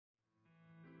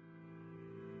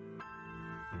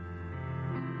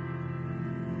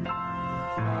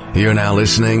You're now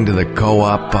listening to the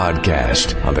Co-op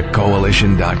Podcast on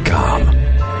thecoalition.com.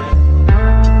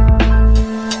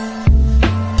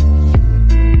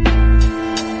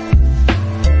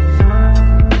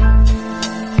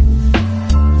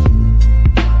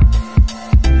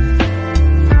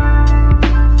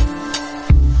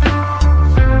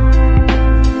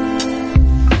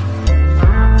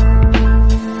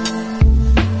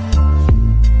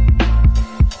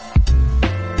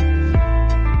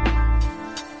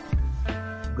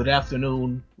 Good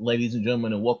afternoon, ladies and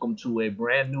gentlemen, and welcome to a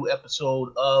brand new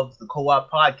episode of the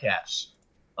Co-op Podcast.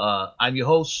 I'm your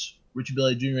host, Richard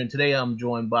Bailey Jr., and today I'm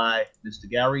joined by Mr.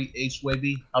 Gary Ace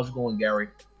Wavy. How's it going, Gary?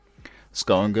 It's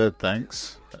going good,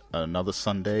 thanks. Another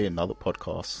Sunday, another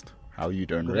podcast. How are you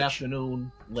doing, Rich? Good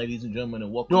afternoon, ladies and gentlemen,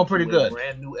 and welcome to a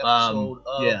brand new episode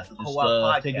of the Co-op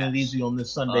Podcast. Taking it easy on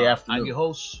this Sunday afternoon. I'm your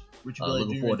host, Richard Bailey Jr.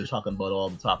 Looking forward to talking about all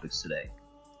the topics today.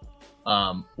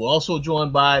 We're also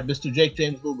joined by Mr. Jake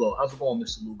James Lugo. How's it going,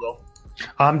 Mr. Lugo?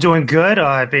 I'm doing good.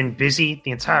 I've been busy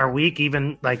the entire week,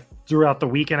 even like throughout the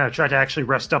weekend. I tried to actually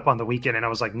rest up on the weekend, and I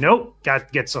was like, nope, got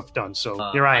to get stuff done.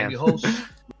 So here I am. I'm your host.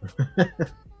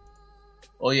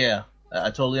 Oh, yeah.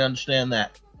 I totally understand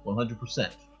that.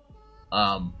 100%.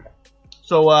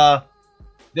 So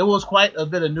there was quite a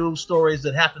bit of news stories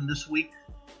that happened this week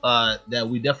that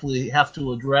we definitely have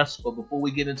to address. But before we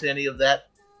get into any of that,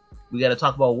 we got to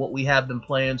talk about what we have been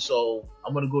playing. So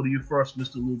I'm going to go to you first,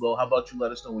 Mr. Lugo. How about you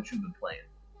let us know what you've been playing?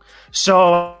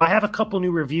 So I have a couple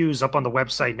new reviews up on the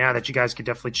website now that you guys can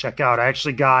definitely check out. I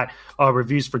actually got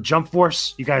reviews for Jump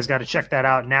Force. You guys got to check that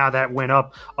out now. That went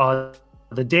up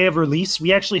the day of release.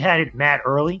 We actually had it mad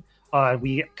early.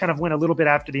 We kind of went a little bit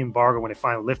after the embargo when it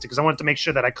finally lifted because I wanted to make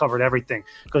sure that I covered everything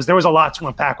because there was a lot to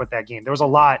unpack with that game. There was a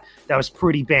lot that was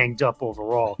pretty banged up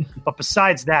overall. But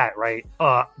besides that, right,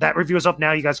 that review is up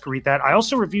now. You guys can read that. I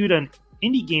also reviewed an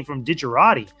indie game from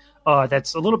Digerati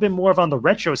that's a little bit more of on the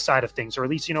retro side of things, or at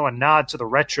least, you know, a nod to the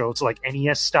retro, to like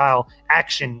NES-style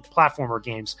action platformer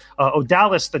games.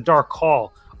 Odalis: The Dark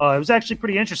Call. It was actually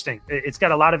pretty interesting. It's got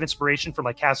a lot of inspiration from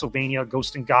like Castlevania,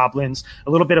 Ghosts and Goblins,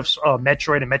 a little bit of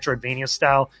Metroid and Metroidvania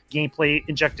style gameplay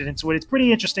injected into it. It's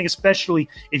pretty interesting, especially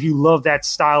if you love that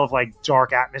style of like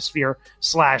dark atmosphere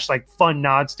 / like fun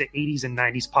nods to 80s and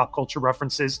 90s pop culture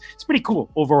references. It's pretty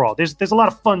cool overall. There's a lot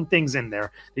of fun things in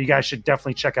there that you guys should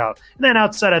definitely check out. And then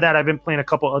outside of that, I've been playing a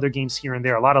couple other games here and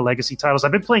there, a lot of legacy titles.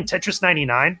 I've been playing Tetris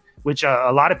 99, which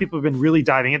a lot of people have been really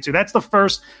diving into. That's the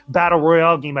first Battle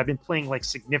Royale game I've been playing like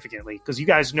significantly, because you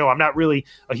guys know I'm not really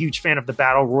a huge fan of the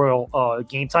Battle Royale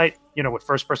game type, you know, with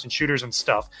first-person shooters and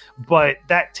stuff. But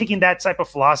that taking that type of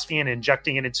philosophy and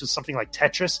injecting it into something like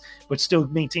Tetris, but still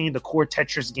maintaining the core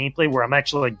Tetris gameplay where I'm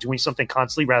actually like doing something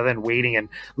constantly rather than waiting and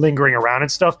lingering around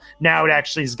and stuff, now it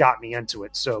actually has got me into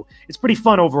it. So it's pretty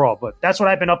fun overall, but that's what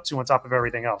I've been up to on top of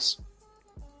everything else.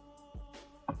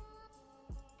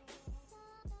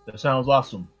 That sounds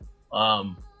awesome. I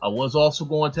was also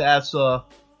going to ask,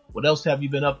 what else have you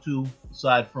been up to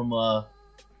aside from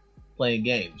playing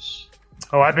games?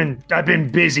 Oh, I've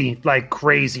been busy like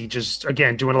crazy. Just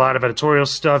again doing a lot of editorial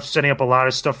stuff, setting up a lot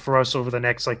of stuff for us over the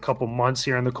next like couple months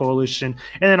here in the coalition,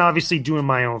 and then obviously doing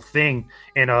my own thing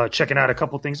and checking out a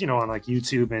couple things, you know, on like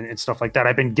YouTube and stuff like that.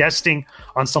 I've been guesting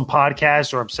on some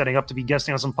podcasts, or I'm setting up to be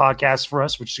guesting on some podcasts for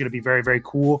us, which is going to be very, very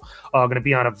cool. Going to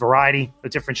be on a variety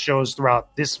of different shows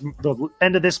throughout the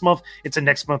end of this month into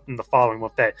next month and the following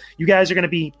month that you guys are going to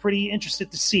be pretty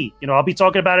interested to see. You know, I'll be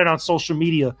talking about it on social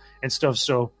media and stuff,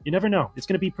 so you never know. It's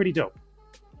going to be pretty dope.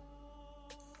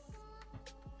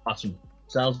 Awesome.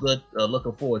 Sounds good.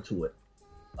 Looking forward to it.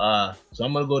 So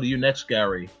I'm going to go to you next,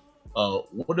 Gary.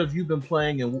 What have you been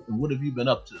playing and what have you been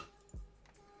up to?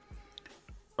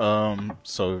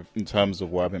 So in terms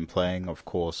of what I've been playing, of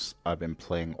course, I've been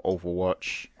playing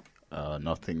Overwatch.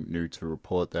 Nothing new to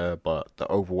report there, but the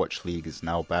Overwatch League is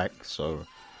now back, so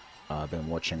I've been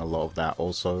watching a lot of that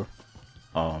also.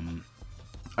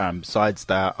 Besides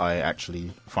that, I actually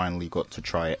finally got to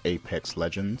try Apex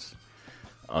Legends.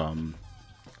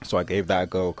 So I gave that a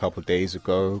go a couple days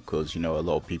ago because, you know, a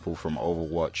lot of people from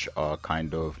Overwatch are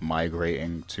kind of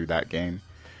migrating to that game.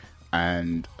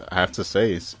 And I have to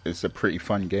say, it's a pretty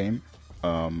fun game.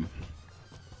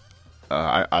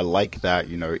 I like that,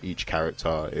 you know, each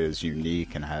character is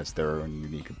unique and has their own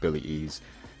unique abilities,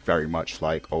 very much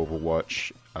like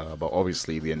Overwatch. But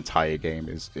obviously the entire game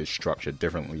is structured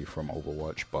differently from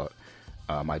Overwatch. But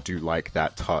I do like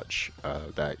that touch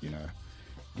that, you know,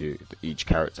 each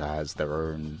character has their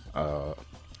own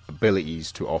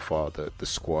abilities to offer the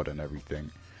squad and everything.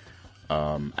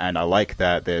 And I like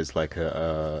that there's like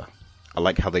I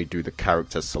like how they do the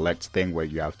character select thing where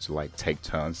you have to like take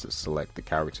turns to select the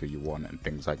character you want and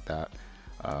things like that.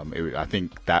 I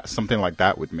think that something like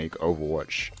that would make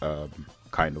Overwatch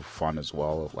kind of fun as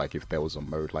well. Like if there was a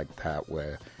mode like that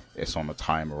where it's on a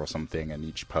timer or something and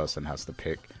each person has to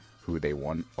pick who they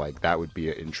want, like that would be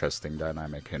an interesting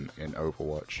dynamic in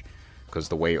Overwatch. Because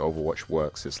the way Overwatch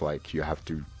works is like you have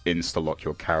to insta-lock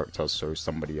your character so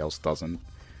somebody else doesn't.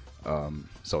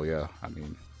 So yeah, I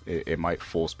mean, it might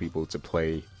force people to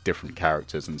play different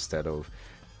characters instead of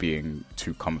being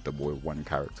too comfortable with one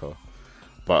character.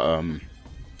 But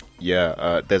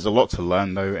there's a lot to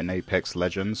learn though in Apex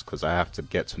Legends, because I have to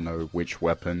get to know which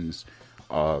weapons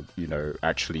are, you know,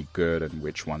 actually good and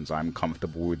which ones I'm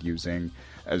comfortable with using,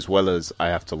 as well as I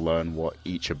have to learn what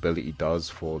each ability does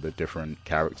for the different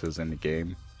characters in the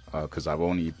game, because I've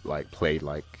only played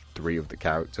 3 of the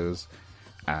characters,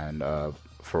 and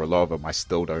for a lot of them I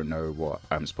still don't know what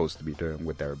I'm supposed to be doing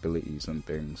with their abilities and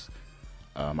things.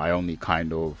 I only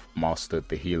kind of mastered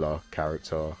the healer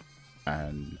character,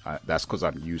 and that's because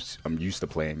I'm used to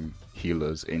playing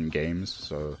healers in games,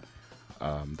 so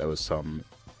there was some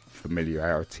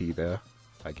familiarity there,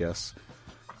 I guess.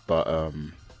 But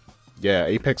yeah,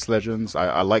 Apex Legends,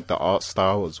 I like the art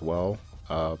style as well.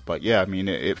 But yeah, I mean,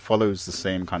 it follows the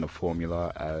same kind of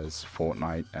formula as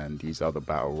Fortnite and these other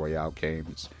battle royale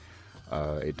games.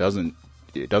 It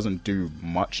doesn't do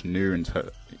much new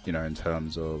in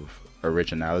terms of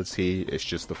originality. It's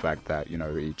just the fact that, you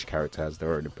know, each character has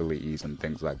their own abilities and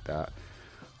things like that.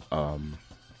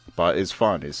 But it's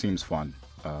fun. It seems fun.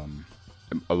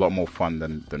 A lot more fun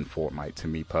than Fortnite to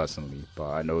me personally,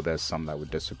 but I know there's some that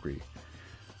would disagree.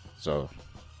 So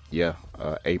yeah,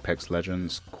 Apex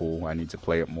Legends, cool. I need to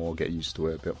play it more, get used to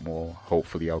it a bit more.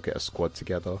 Hopefully I'll get a squad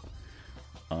together.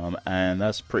 And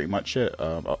that's pretty much it.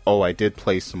 I did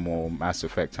play some more Mass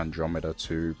Effect Andromeda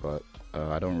too, but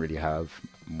I don't really have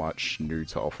much new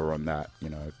to offer on that, you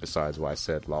know, besides what I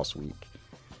said last week.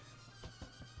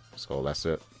 So that's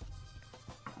it.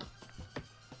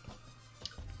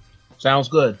 Sounds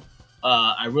good.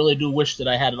 I really do wish that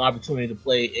I had an opportunity to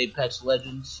play Apex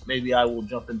Legends. Maybe I will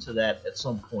jump into that at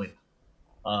some point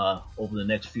over the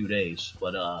next few days.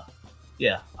 But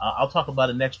yeah, I'll talk about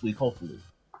it next week, hopefully.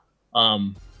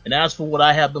 And as for what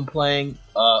I have been playing,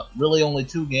 really only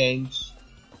 2 games.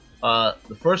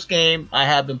 The first game I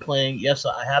have been playing, yes,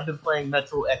 I have been playing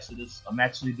Metro Exodus. I'm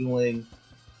actually doing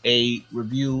a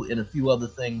review and a few other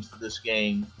things for this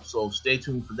game, so stay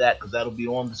tuned for that, because that'll be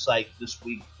on the site this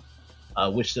week. I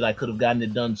wish that I could have gotten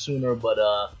it done sooner, but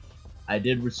I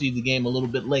did receive the game a little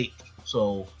bit late,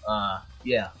 so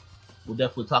yeah, we'll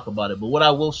definitely talk about it. But what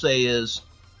I will say is,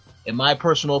 in my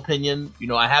personal opinion, you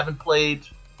know, I haven't played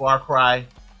Far Cry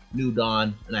New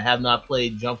Dawn, and I have not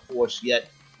played Jump Force yet,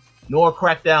 nor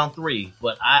Crackdown 3,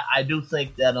 but I do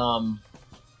think that,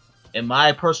 in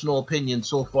my personal opinion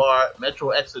so far, Metro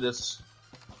Exodus,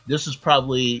 this is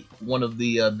probably one of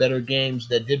the better games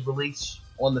that did release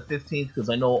on the 15th, because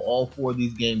I know all 4 of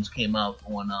these games came out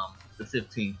on the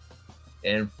 15th.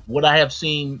 And what I have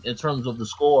seen in terms of the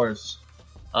scores,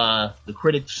 the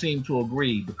critics seem to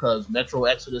agree, because Metro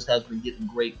Exodus has been getting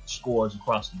great scores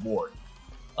across the board.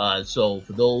 So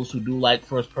for those who do like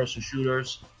first-person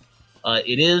shooters,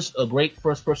 it is a great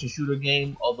first-person shooter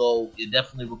game, although it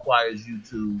definitely requires you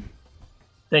to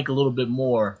think a little bit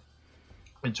more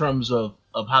in terms of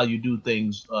how you do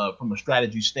things from a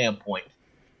strategy standpoint.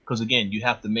 Because again, you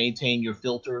have to maintain your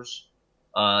filters,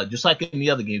 just like in the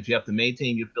other games. You have to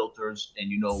maintain your filters,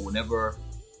 and whenever,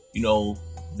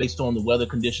 based on the weather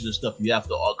conditions and stuff, you have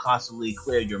to constantly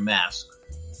clear your mask.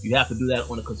 You have to do that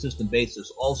on a consistent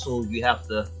basis. Also, you have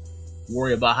to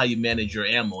worry about how you manage your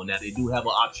ammo. Now, they do have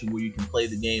an option where you can play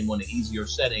the game on an easier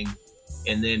setting,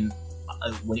 and then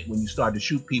when you start to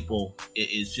shoot people,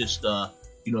 it's just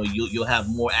you'll have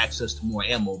more access to more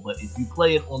ammo. But if you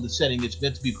play it on the setting it's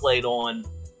meant to be played on,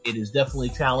 it is definitely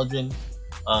challenging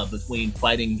between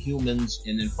fighting humans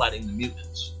and then fighting the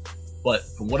mutants. But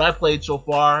from what I played so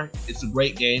far, it's a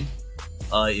great game.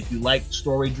 If you like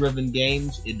story-driven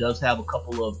games, it does have a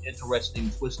couple of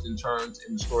interesting twists and turns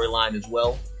in the storyline as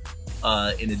well.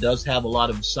 And it does have a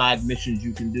lot of side missions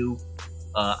you can do.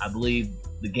 I believe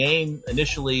the game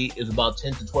initially is about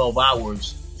 10 to 12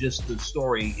 hours, just the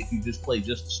story, if you just play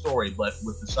just the story. But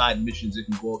with the side missions, it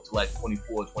can go up to like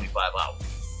 24 or 25 hours.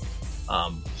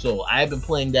 So I have been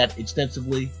playing that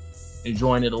extensively,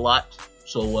 enjoying it a lot.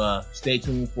 So stay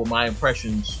tuned for my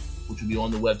impressions, which will be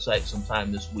on the website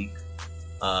sometime this week.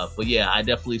 But yeah, I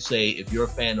definitely say if you're a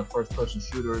fan of first-person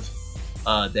shooters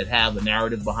that have a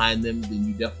narrative behind them, then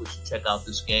you definitely should check out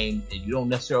this game. And you don't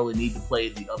necessarily need to play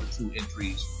the other 2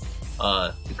 entries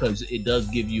because it does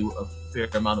give you a fair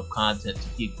amount of content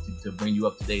to bring you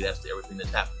up to date as to everything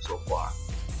that's happened so far.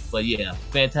 But yeah,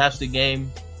 fantastic game.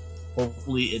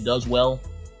 Hopefully it does well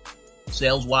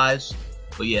sales-wise.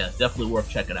 But yeah, definitely worth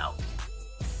checking out.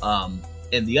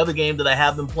 And the other game that I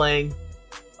have been playing,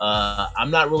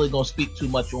 I'm not really going to speak too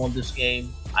much on this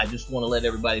game. I just want to let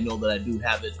everybody know that I do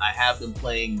have it. I have been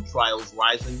playing Trials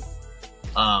Rising.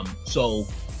 So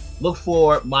look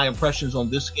for my impressions on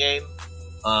this game.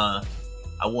 I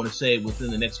want to say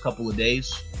within the next couple of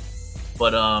days.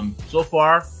 But so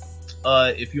far,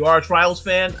 if you are a Trials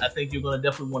fan, I think you're going to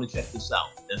definitely want to check this out.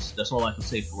 That's all I can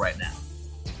say for right now.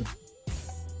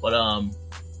 But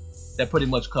that pretty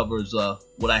much covers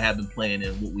what I have been playing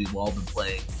and what we've all been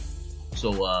playing.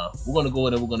 So we're going to go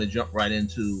in and we're going to jump right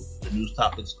into the news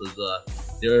topics because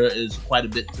there is quite a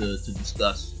bit to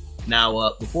discuss.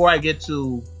 Now, before I get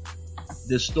to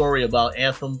this story about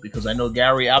Anthem, because I know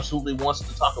Gary absolutely wants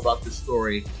to talk about this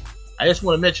story, I just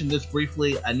want to mention this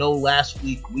briefly. I know last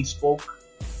week we spoke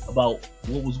about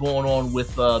what was going on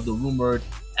with the rumored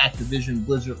Activision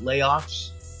Blizzard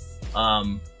layoffs.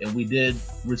 And we did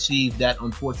receive that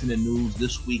unfortunate news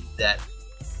this week that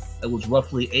it was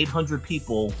roughly 800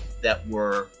 people that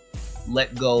were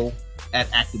let go at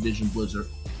Activision Blizzard.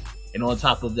 And on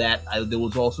top of that, there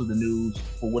was also the news,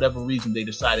 for whatever reason, they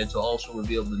decided to also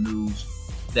reveal the news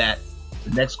that the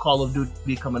next Call of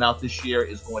Duty coming out this year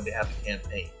is going to have a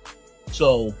campaign.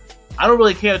 So I don't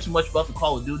really care too much about the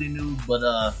Call of Duty news, but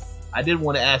I did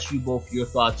want to ask you both your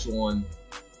thoughts on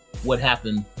what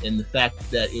happened and the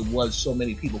fact that it was so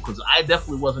many people, because I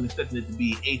definitely wasn't expecting it to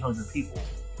be 800 people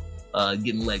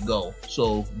getting let go.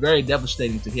 So very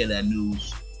devastating to hear that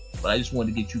news, but I just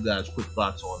wanted to get you guys quick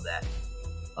thoughts on that.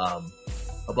 How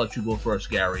about you go first,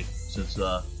 Gary, since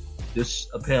this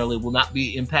apparently will not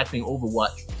be impacting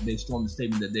Overwatch based on the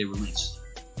statement that they released.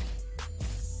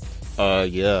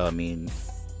 Yeah, I mean,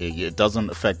 it doesn't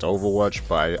affect Overwatch,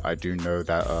 but I do know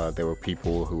that there were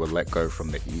people who were let go from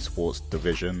the esports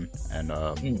division and,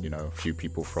 you know, a few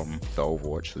people from the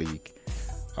Overwatch League.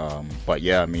 But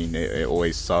yeah, I mean, it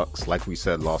always sucks. Like we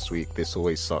said last week, this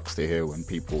always sucks to hear when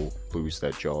people lose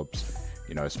their jobs,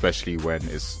 you know, especially when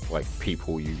it's like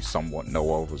people you somewhat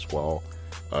know of as well.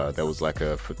 There was like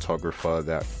a photographer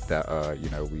that you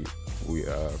know, we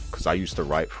because I used to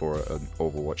write for an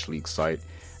Overwatch League site,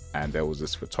 and there was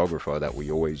this photographer that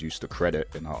we always used to credit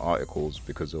in our articles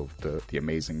because of the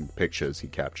amazing pictures he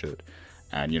captured.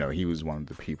 And, you know, he was one of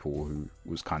the people who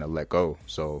was kind of let go.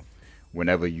 So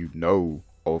whenever you know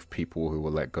of people who were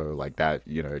let go like that,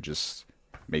 you know, it just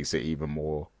makes it even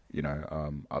more, you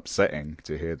know, upsetting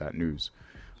to hear that news.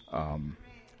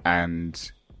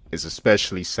 And it's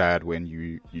especially sad when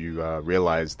you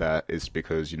realize that it's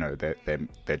because, you know,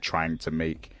 they're trying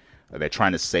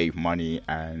to save money,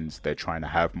 and they're trying to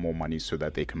have more money so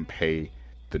that they can pay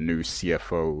the new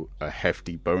CFO a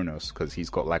hefty bonus, because he's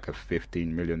got like a $15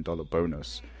 million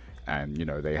bonus, and, you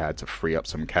know, they had to free up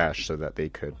some cash so that they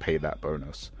could pay that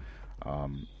bonus.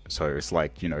 So it's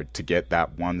like, you know, to get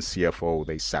that one CFO,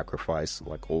 they sacrifice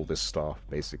like all this stuff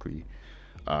basically.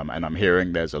 And I'm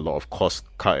hearing there's a lot of cost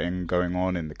cutting going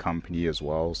on in the company as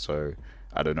well. So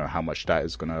I don't know how much that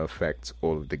is going to affect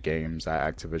all of the games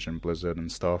at Activision Blizzard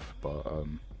and stuff. But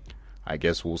I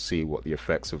guess we'll see what the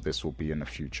effects of this will be in the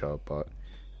future. But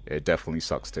it definitely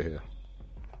sucks to hear.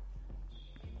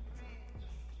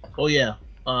 Oh, yeah.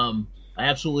 I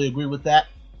absolutely agree with that.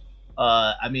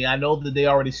 I mean, I know that they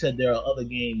already said there are other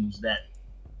games that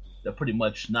they're pretty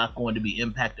much not going to be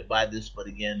impacted by this, but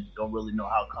again, don't really know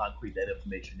how concrete that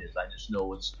information is. I just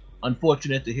know it's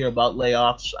unfortunate to hear about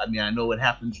layoffs. I mean, I know it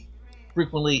happens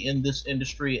frequently in this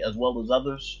industry as well as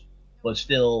others, but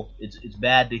still, it's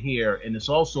bad to hear, and it's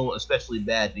also especially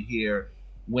bad to hear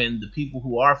when the people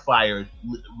who are fired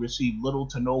receive little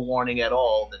to no warning at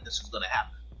all that this is going to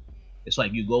happen. It's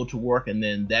like you go to work and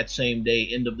then that same day,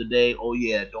 end of the day, oh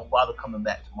yeah, don't bother coming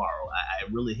back tomorrow.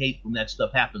 I really hate when that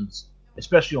stuff happens,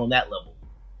 especially on that level.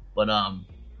 But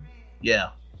yeah.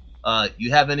 You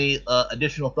have any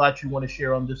additional thoughts you want to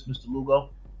share on this, Mr.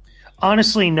 Lugo?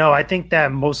 Honestly, no. I think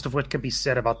that most of what could be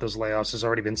said about those layoffs has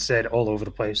already been said all over the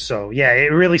place. So yeah,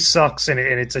 it really sucks, and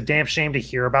it's a damn shame to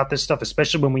hear about this stuff,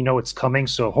 especially when we know it's coming.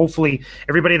 So hopefully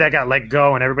everybody that got let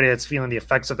go and everybody that's feeling the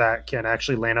effects of that can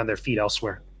actually land on their feet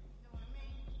elsewhere.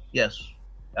 Yes,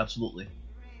 absolutely.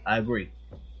 I agree.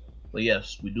 But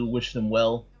yes, we do wish them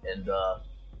well, and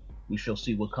we shall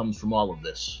see what comes from all of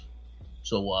this.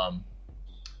 So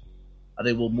I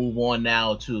think we'll move on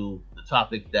now to the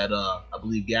topic that I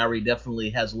believe Gary definitely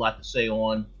has a lot to say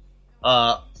on.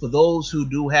 For those who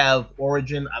do have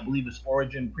Origin, I believe it's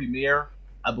Origin Premier.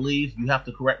 I believe you have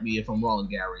to correct me if I'm wrong,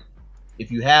 Gary.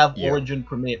 If you have Origin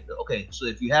Premier, okay. So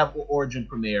if you have Origin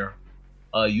Premier,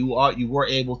 you were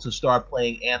able to start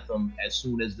playing Anthem as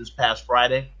soon as this past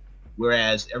Friday,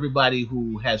 whereas everybody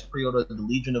who has pre-ordered the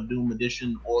Legion of Doom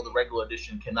edition or the regular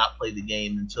edition cannot play the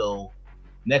game until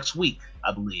next week,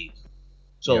 I believe.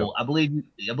 So I believe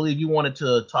you wanted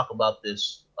to talk about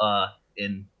this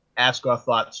and ask our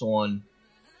thoughts on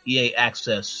EA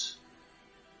Access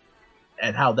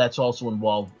and how that's also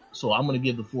involved. So I'm going to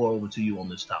give the floor over to you on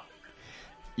this topic.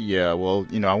 Yeah, well,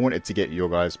 I wanted to get your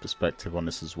guys' perspective on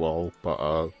this as well,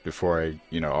 but before I,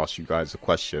 ask you guys a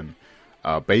question,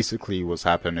 basically what's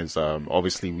happened is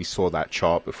obviously we saw that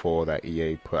chart before that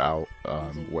EA put out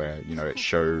where,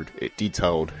 it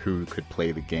detailed who could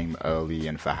play the game early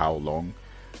and for how long.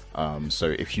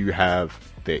 So if you have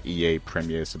the EA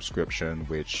Premier subscription,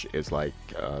 which is like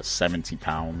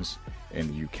 £70 in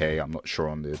the UK, I'm not sure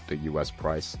on the US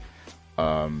price,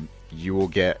 you will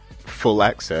get full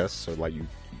access, so like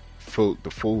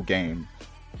the full game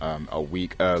a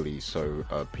week early. So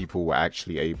people were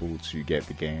actually able to get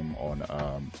the game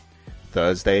on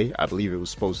Thursday. I believe it was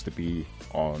supposed to be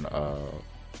on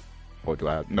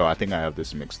I think I have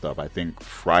this mixed up. I think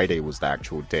Friday was the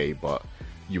actual day, but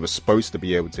you were supposed to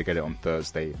be able to get it on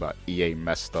Thursday, but EA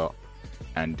messed up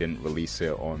and didn't release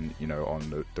it on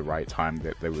the right time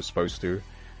that they were supposed to.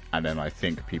 And then I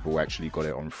think people actually got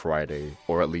it on Friday,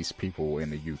 or at least people in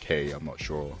the UK. I'm not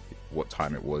sure what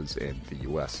time it was in the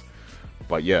US.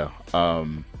 But yeah,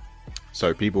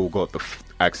 so people got the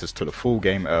access to the full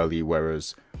game early,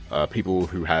 whereas people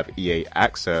who have EA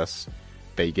Access,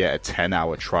 they get a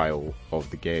 10-hour trial of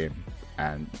the game,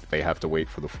 and they have to wait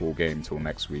for the full game till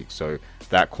next week. So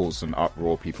that caused an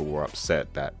uproar. People were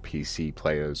upset that PC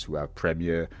players who have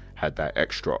Premiere had that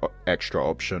extra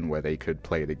option where they could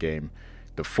play the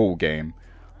full game.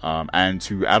 And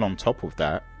to add on top of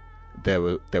that, there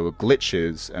were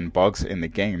glitches and bugs in the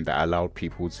game that allowed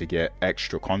people to get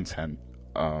extra content.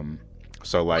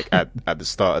 So like at the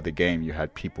start of the game, you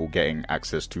had people getting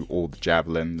access to all the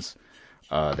javelins.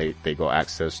 They got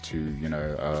access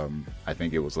to, I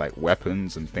think it was like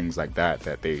weapons and things like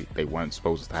that they weren't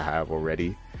supposed to have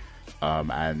already.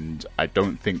 And I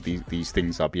don't think these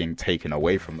things are being taken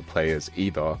away from the players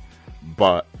either,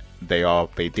 but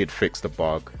they did fix the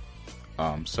bug.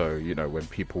 So, when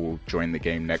people join the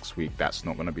game next week, that's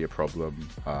not going to be a problem.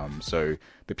 So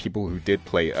the people who did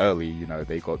play early,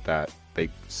 they got that,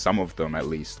 some of them at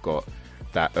least got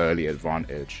that early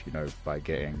advantage, by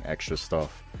getting extra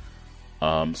stuff.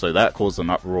 So that caused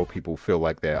an uproar. People feel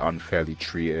like they're unfairly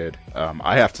treated.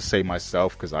 I have to say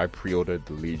myself, because I pre-ordered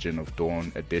the Legion of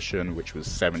Dawn edition, which was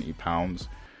 £70.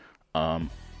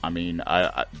 I mean,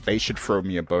 they should throw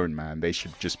me a bone, man. They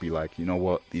should just be like, you know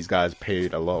what? These guys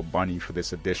paid a lot of money for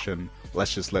this edition.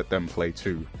 Let's just let them play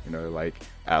too. Like,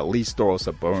 at least throw us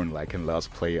a bone, like, and let us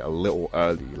play a little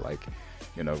early. Like,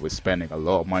 we're spending a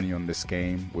lot of money on this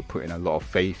game. We're putting a lot of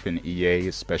faith in EA,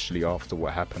 especially after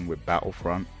what happened with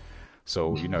Battlefront.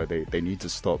 So, they need to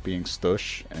stop being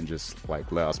stush and just,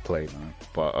 like, let us play, man.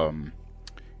 But,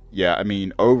 yeah, I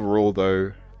mean, overall,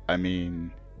 though, I mean,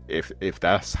 if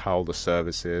that's how the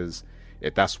service is,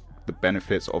 if that's the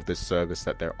benefits of this service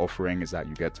that they're offering, is that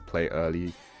you get to play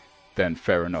early, then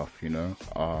fair enough,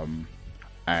 and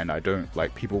I don't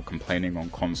like people complaining on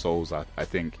consoles. I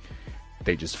think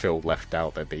they just feel left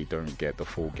out that they don't get the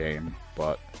full game.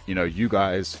 But you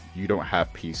guys, you don't have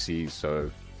PCs,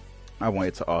 so I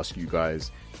wanted to ask you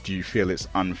guys, do you feel it's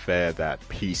unfair that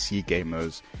PC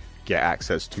gamers get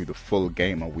access to the full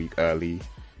game a week early?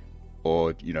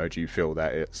 Or, do you feel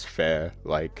that it's fair,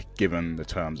 like, given the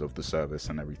terms of the service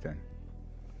and everything?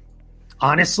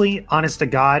 Honestly, honest to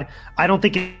God, I don't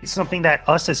think it's something that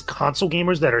us as console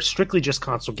gamers that are strictly just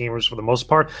console gamers for the most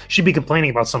part should be complaining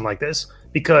about something like this.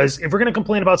 Because if we're going to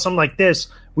complain about something like this,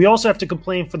 we also have to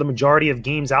complain for the majority of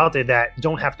games out there that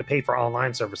don't have to pay for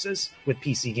online services with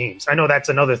PC games. I know that's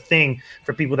another thing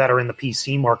for people that are in the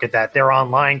PC market, that their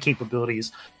online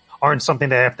capabilities aren't something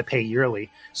that they have to pay yearly.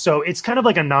 So it's kind of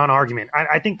like a non-argument.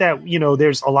 I think that,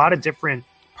 there's a lot of different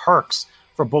perks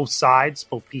for both sides,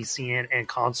 both PC and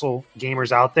console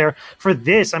gamers out there. For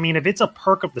this, I mean, if it's a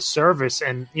perk of the service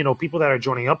and, people that are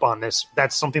joining up on this,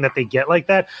 that's something that they get like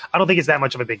that, I don't think it's that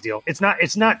much of a big deal. It's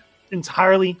not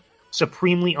entirely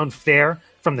supremely unfair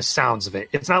from the sounds of it.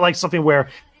 It's not like something where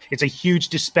it's a huge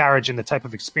disparage in the type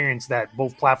of experience that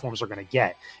both platforms are going to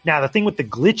get. Now, the thing with the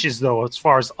glitches, though, as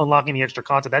far as unlocking the extra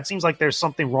content, that seems like there's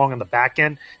something wrong on the back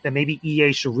end that maybe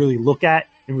EA should really look at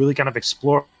and really kind of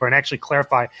explore and actually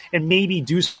clarify and maybe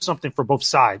do something for both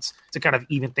sides to kind of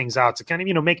even things out, to kind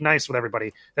of, make nice with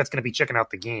everybody that's going to be checking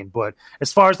out the game. But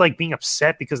as far as like being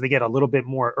upset because they get a little bit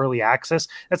more early access,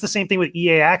 that's the same thing with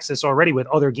EA Access already with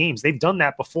other games. They've done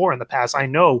that before in the past. I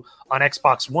know on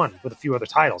Xbox One with a few other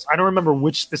titles. I don't remember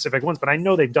which specific ones, but I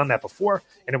know they've done that before,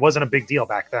 and it wasn't a big deal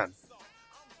back then.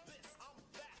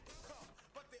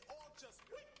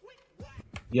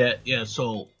 Yeah.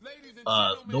 So,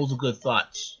 those are good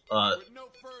thoughts. The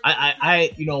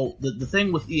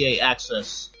thing with EA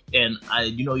Access, and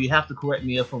you have to correct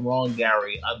me if I'm wrong,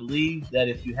 Gary. I believe that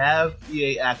if you have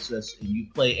EA Access and you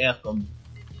play Anthem,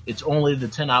 it's only the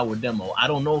 10-hour demo. I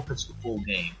don't know if it's the full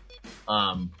game.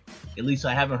 At least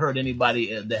I haven't heard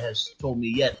anybody that has told me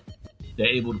yet they're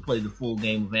able to play the full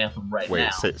game of Anthem now.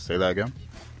 Wait, say that again?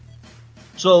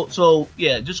 So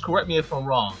yeah, just correct me if I'm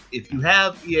wrong. If you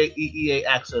have EA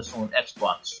Access on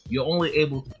Xbox, you're only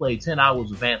able to play 10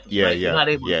 hours of Anthem. Yeah, right? yeah, you're not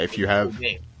able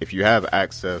to if you have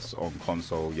access on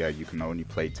console, yeah, you can only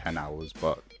play 10 hours.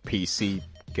 But PC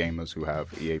gamers who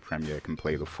have EA Premier can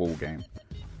play the full game.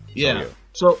 Yeah.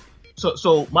 So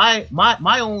my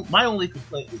only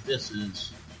complaint with this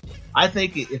is, I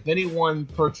think if anyone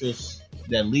purchased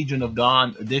that Legion of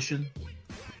Dawn edition,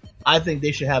 I think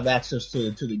they should have access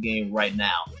to the game right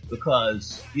now,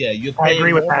 because you're paying. I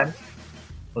agree with that.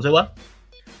 Was it what?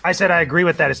 I said I agree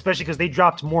with that, especially because they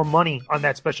dropped more money on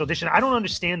that special edition. I don't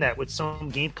understand that with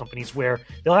some game companies where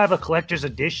they'll have a collector's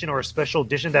edition or a special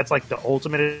edition that's like the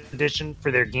ultimate edition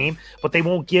for their game, but they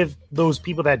won't give those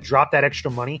people that drop that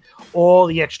extra money all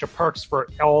the extra perks for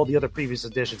all the other previous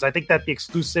editions. I think that the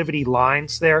exclusivity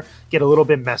lines there get a little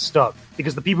bit messed up,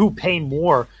 because the people who pay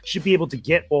more should be able to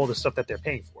get all the stuff that they're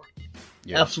paying for.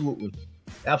 Yeah. Absolutely.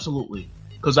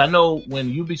 Because I know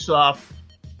when Ubisoft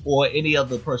or any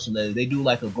other person, they do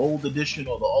like a gold edition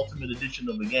or the ultimate edition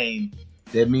of a game,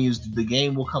 that means the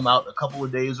game will come out a couple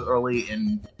of days early,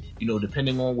 and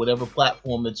depending on whatever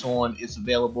platform it's on, it's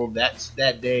available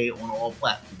that day on all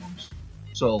platforms.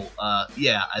 So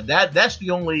that's the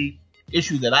only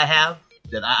issue that I have,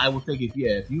 that I would think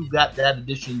if you got that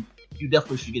edition, you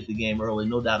definitely should get the game early,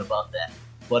 no doubt about that.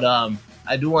 But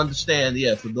I do understand,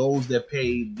 for those that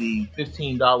paid the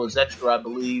 $15 extra, I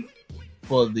believe,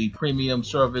 for the premium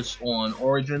service on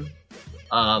Origin,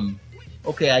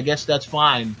 okay, I guess that's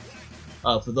fine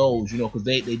for those, because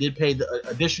they did pay the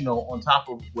additional on top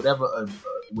of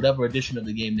whatever edition of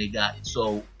the game they got.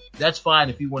 So that's fine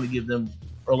if you want to give them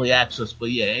early access. But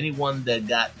anyone that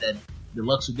got that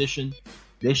deluxe edition,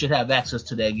 they should have access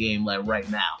to that game like right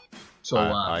now. So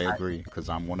I agree, because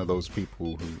I'm one of those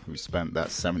people who spent that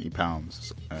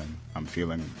 £70, and I'm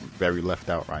feeling very left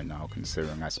out right now,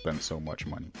 considering I spent so much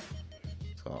money.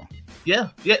 So yeah.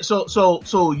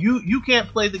 So you can't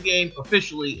play the game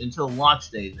officially until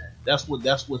launch day. Then that's what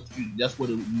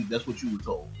you were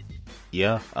told.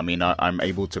 Yeah, I mean, I'm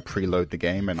able to preload the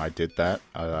game, and I did that.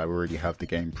 I already have the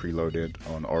game preloaded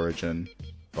on Origin,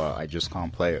 but I just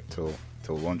can't play it till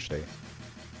launch day.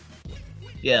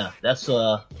 Yeah, that's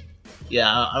I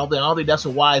don't think that's a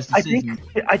wise decision.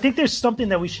 I think there's something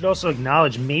that we should also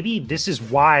acknowledge. Maybe this is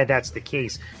why that's the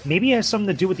case. Maybe it has something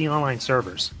to do with the online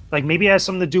servers. Like, maybe it has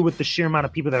something to do with the sheer amount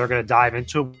of people that are going to dive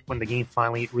into it when the game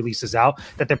finally releases out,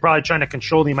 that they're probably trying to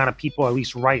control the amount of people, at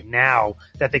least right now,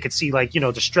 that they could see, like,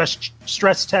 the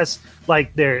stress test,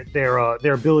 like their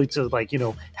ability to, like,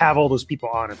 have all those people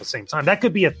on at the same time. That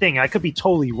could be a thing. I could be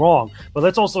totally wrong, but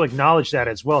let's also acknowledge that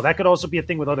as well. That could also be a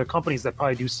thing with other companies that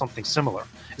probably do something similar,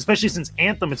 especially since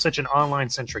Anthem is such an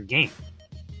online-centric game.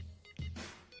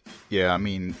 Yeah, I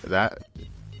mean, that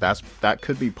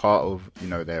could be part of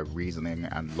their reasoning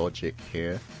and logic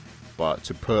here, but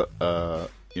to put a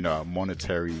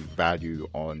monetary value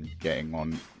on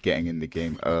getting in the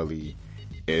game early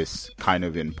is kind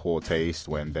of in poor taste,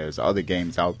 when there's other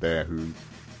games out there who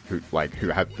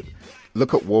have.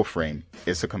 Look at Warframe.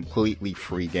 It's a completely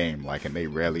free game, and they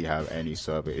rarely have any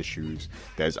server issues.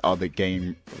 There's other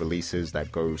game releases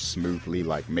that go smoothly,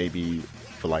 like maybe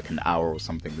for like an hour or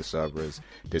something the server is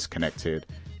disconnected,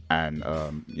 and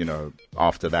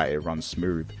after that it runs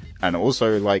smooth. And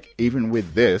also, like, even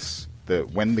with this,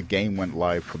 when the game went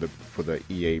live for the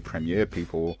EA Premier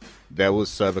people, there was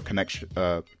server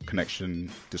connection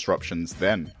disruptions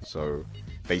then, so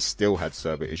they still had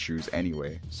server issues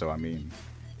anyway. So I mean,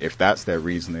 if that's their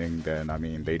reasoning, then I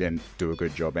mean, they didn't do a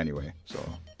good job anyway. So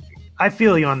I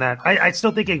feel you on that. I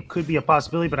still think it could be a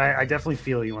possibility, but I definitely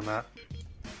feel you on that.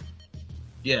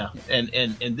 Yeah, and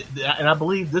I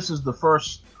believe this is the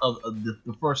first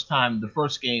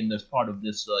game that's part of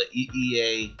this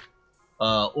EA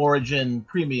Origin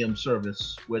Premium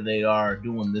service where they are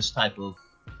doing this type of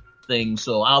thing.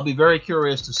 So I'll be very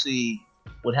curious to see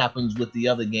what happens with the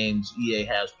other games EA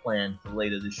has planned for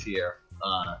later this year.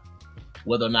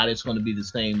 Whether or not it's going to be the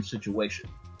same situation,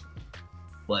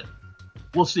 but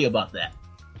we'll see about that.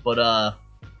 But I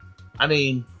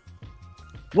mean,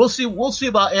 we'll see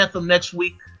about Anthem next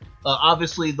week.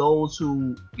 Obviously, those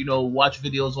who watch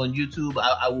videos on YouTube,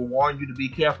 I will warn you to be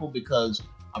careful, because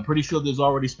I'm pretty sure there's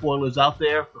already spoilers out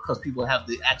there, because people have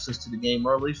the access to the game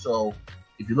early. So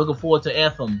if you're looking forward to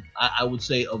Anthem, I would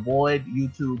say avoid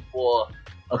YouTube for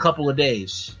a couple of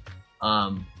days.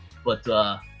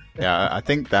 Yeah, I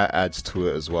think that adds to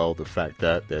it as well, the fact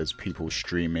that there's people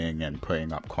streaming and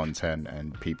putting up content,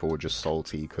 and people are just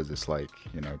salty because it's like,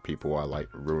 you know, people are like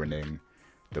ruining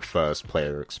the first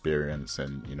player experience,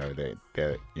 and you know,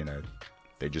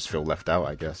 they just feel left out,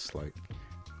 I guess. Like,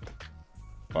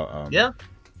 yeah.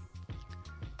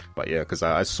 But yeah, because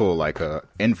I saw like a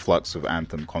influx of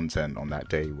Anthem content on that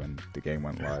day when the game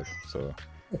went live, so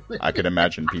I could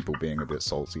imagine people being a bit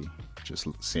salty just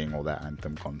seeing all that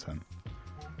Anthem content.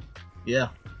 Yeah.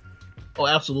 Oh,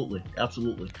 absolutely.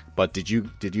 But did you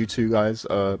two guys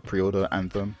pre-order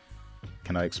Anthem?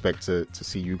 Can I expect to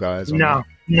see you guys? No.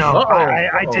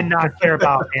 I did not care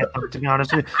about Anthem, to be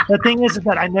honest with you. The thing is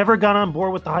that I never got on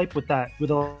board with the hype with a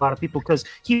lot of people, because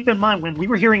keep in mind, when we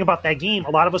were hearing about that game,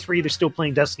 a lot of us were either still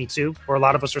playing Destiny 2 or a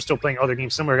lot of us were still playing other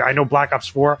games similar. I know Black Ops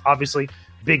 4, obviously,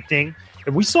 big thing.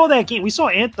 And we saw that game. We saw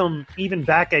Anthem even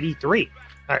back at E3.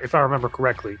 If I remember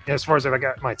correctly, as far as if I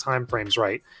got my time frames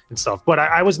right and stuff. But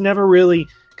I was never really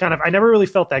I never really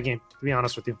felt that game, to be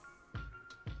honest with you.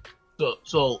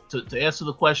 So to answer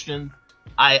the question,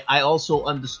 I also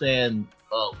understand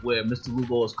where Mr.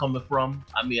 Lugo is coming from.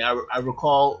 I mean, I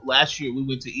recall last year we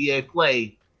went to EA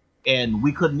Play and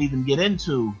we couldn't even get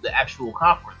into the actual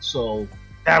conference. So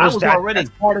that's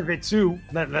part of it too.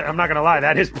 I'm not gonna lie,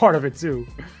 that is part of it too.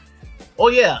 Oh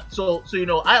yeah, so you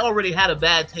know, I already had a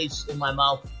bad taste in my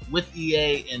mouth with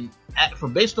EA, and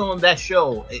based on that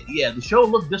show, the show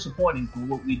looked disappointing from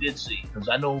what we did see. Because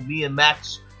I know me and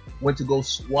Max went to go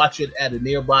watch it at a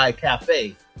nearby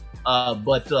cafe,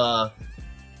 but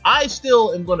I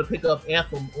still am going to pick up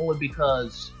Anthem only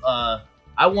because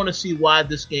I want to see why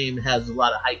this game has a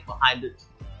lot of hype behind it.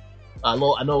 I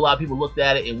know a lot of people looked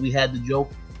at it and we had the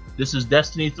joke, this is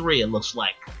Destiny 3, it looks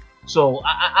like. So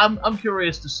I'm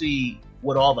curious to see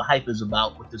what all the hype is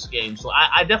about with this game. So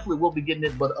I definitely will be getting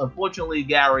it, but unfortunately,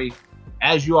 Gary,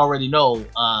 as you already know,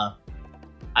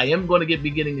 I am going to be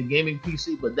getting a gaming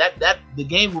PC, but the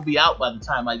game will be out by the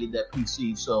time I get that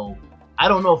PC. So I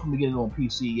don't know if I'm going to get it on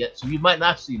PC yet. So you might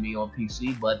not see me on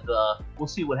PC, but we'll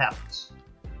see what happens.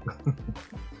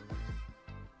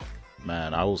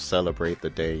 Man, I will celebrate the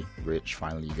day Rich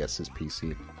finally gets his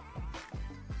PC.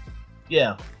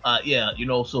 Yeah, you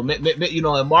know, so you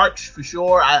know, in March for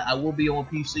sure, I will be on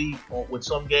PC with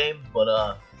some games,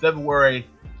 but February,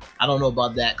 I don't know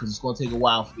about that because it's going to take a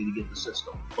while for me to get the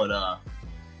system. But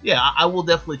yeah, I will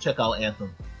definitely check out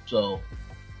Anthem. So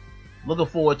looking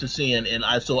forward to seeing, and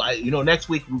you know, next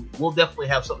week we'll definitely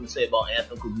have something to say about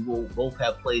Anthem because we will both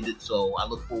have played it. So I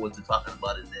look forward to talking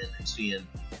about it then and seeing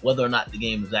whether or not the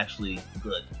game is actually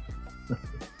good.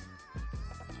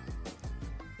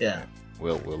 Yeah.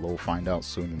 We'll all find out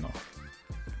soon enough.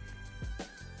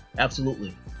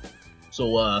 Absolutely.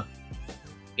 So,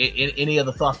 any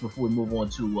other thoughts before we move on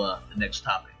to the next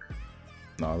topic?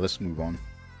 No, let's move on.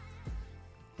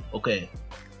 Okay.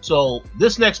 So,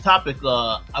 this next topic,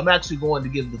 I'm actually going to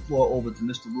give the floor over to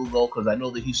Mr. Lugo because I know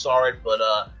that he saw it, but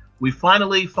we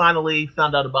finally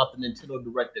found out about the Nintendo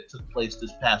Direct that took place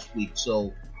this past week.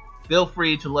 So, feel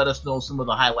free to let us know some of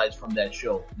the highlights from that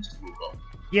show, Mr. Lugo.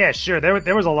 Yeah, sure.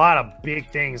 There was a lot of big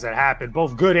things that happened,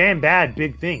 both good and bad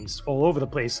big things all over the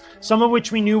place. Some of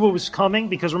which we knew what was coming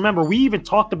because remember, we even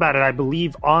talked about it, I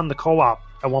believe, on the co-op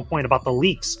at one point about the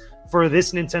leaks for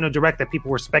this Nintendo Direct that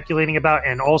people were speculating about,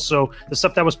 and also the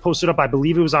stuff that was posted up, I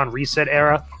believe it was on Reset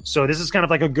Era. So this is kind of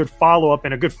like a good follow-up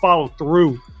and a good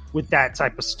follow-through with that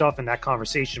type of stuff and that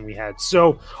conversation we had.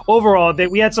 So overall,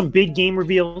 we had some big game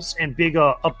reveals and big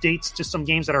updates to some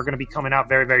games that are going to be coming out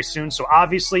very, very soon. So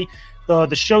obviously,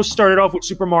 the show started off with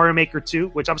Super Mario Maker 2,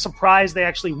 which I'm surprised they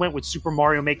actually went with Super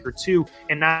Mario Maker 2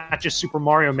 and not just Super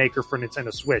Mario Maker for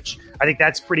Nintendo Switch. I think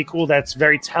that's pretty cool. That's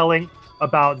very telling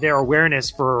about their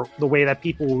awareness for the way that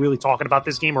people were really talking about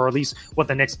this game, or at least what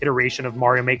the next iteration of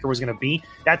Mario Maker was going to be.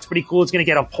 That's pretty cool. It's going to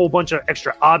get a whole bunch of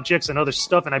extra objects and other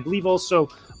stuff, and I believe also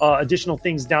additional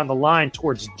things down the line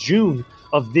towards June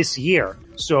of this year.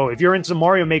 So if you're into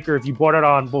Mario Maker, if you bought it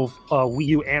on both Wii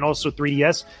U and also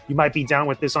 3DS, you might be down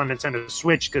with this on Nintendo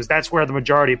Switch because that's where the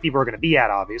majority of people are going to be at,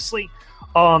 obviously.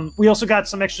 We also got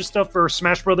some extra stuff for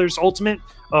Smash Brothers Ultimate.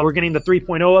 We're getting the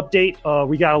 3.0 update.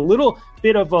 We got a little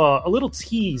bit of a little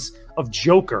tease of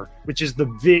Joker, which is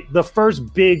the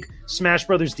first big Smash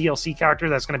Brothers DLC character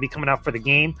that's going to be coming out for the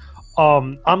game.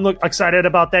 I'm excited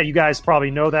about that. You guys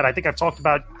probably know that. I think I've talked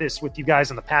about this with you guys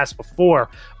in the past before,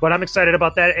 but I'm excited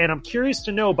about that. And I'm curious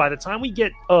to know by the time we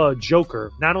get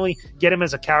Joker, not only get him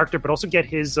as a character, but also get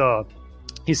his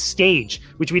his stage,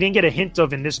 which we didn't get a hint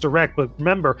of in this direct. But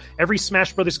remember, every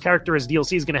Smash Brothers character as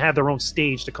DLC is going to have their own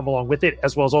stage to come along with it,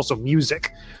 as well as also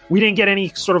music. We didn't get any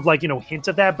sort of hint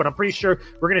of that, but I'm pretty sure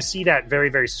we're going to see that very,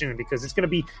 very soon, because it's going to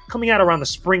be coming out around the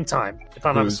springtime, if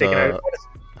I'm not mistaken.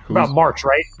 About March,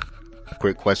 right?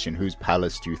 Quick question: whose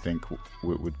palace do you think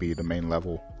would be the main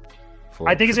level?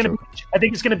 I think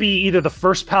it's gonna be either the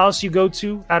first palace you go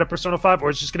to out of Persona 5, or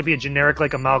it's just gonna be a generic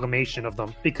amalgamation of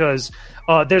them, because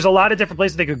there's a lot of different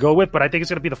places they could go with, but I think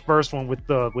it's gonna be the first one with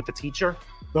the teacher,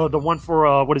 the one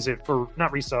for what is it, for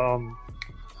not Risa,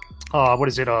 what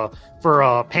is it,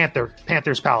 for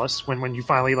Panther's palace, when you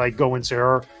finally go into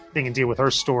her thing and deal with her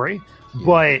story.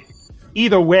 But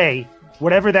either way,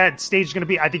 whatever that stage is going to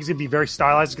be, I think it's going to be very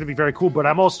stylized. It's going to be very cool, but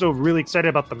I'm also really excited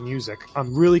about the music.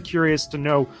 I'm really curious to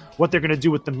know what they're going to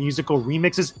do with the musical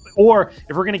remixes, or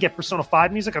if we're going to get Persona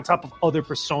 5 music on top of other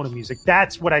Persona music.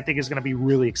 That's what I think is going to be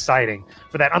really exciting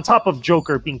for that, on top of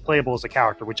Joker being playable as a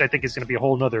character, which I think is going to be a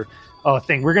whole nother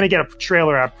thing. We're going to get a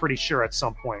trailer, I'm pretty sure, at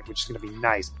some point, which is going to be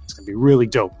nice. It's going to be really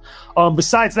dope.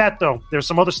 Besides that, though, there's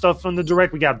some other stuff from the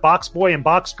direct. We got Box Boy and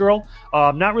Box Girl.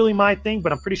 Not really my thing,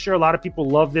 but I'm pretty sure a lot of people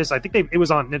love this. I think it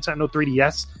was on Nintendo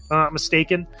 3DS, if I'm not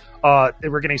mistaken. They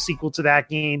were getting a sequel to that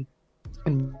game,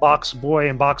 and Box Boy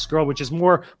and Box Girl, which is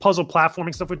more puzzle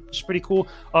platforming stuff, which is pretty cool.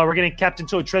 We're getting Captain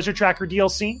Toad Treasure Tracker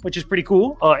DLC, which is pretty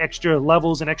cool. Extra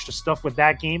levels and extra stuff with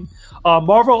that game.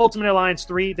 Marvel Ultimate Alliance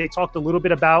 3, they talked a little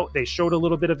bit about. They showed a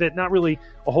little bit of it. Not really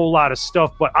a whole lot of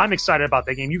stuff, but I'm excited about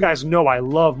that game. You guys know I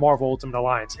love Marvel Ultimate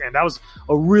Alliance, and that was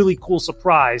a really cool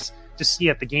surprise to see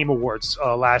at the Game Awards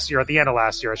last year, at the end of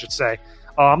last year, I should say.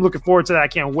 I'm looking forward to that. I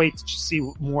can't wait to see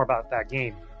more about that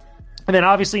game. And then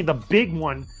obviously the big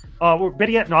one, I'll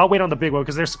wait on the big one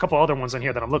because there's a couple other ones on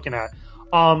here that I'm looking at.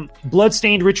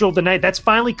 Bloodstained Ritual of the Night, that's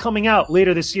finally coming out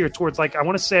later this year towards I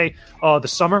want to say the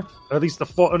summer, or at least the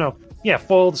fall.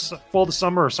 Fall to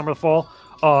summer, or summer to fall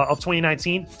of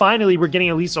 2019. Finally, we're getting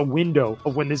at least a window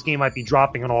of when this game might be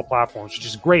dropping on all platforms, which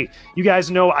is great. You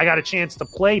guys know I got a chance to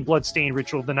play Bloodstained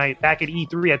Ritual of the Night back at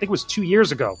E3. I think it was 2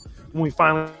 years ago when we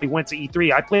finally went to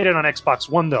E3. I played it on Xbox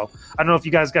One, though. I don't know if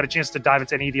you guys got a chance to dive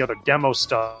into any of the other demo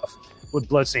stuff with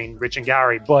Bloodstained, Rich and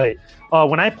Gary, but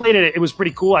when I played it, it was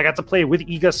pretty cool. I got to play it with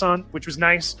Iga-san, which was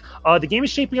nice. The game is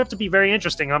shaping up to be very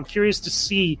interesting. I'm curious to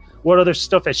see what other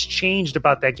stuff has changed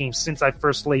about that game since I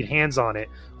first laid hands on it.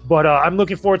 But I'm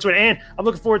looking forward to it, and I'm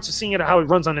looking forward to seeing how it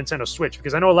runs on Nintendo Switch,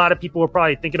 because I know a lot of people are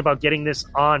probably thinking about getting this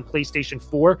on PlayStation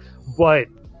 4, but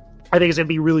I think it's going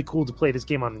to be really cool to play this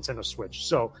game on Nintendo Switch.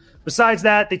 So besides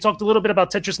that, they talked a little bit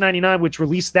about Tetris 99, which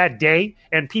released that day,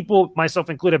 and people, myself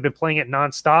included, have been playing it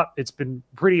nonstop. It's been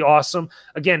pretty awesome.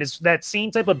 Again, it's that same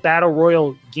type of battle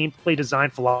royal gameplay design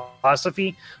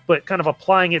philosophy, but kind of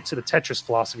applying it to the Tetris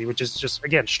philosophy, which is just,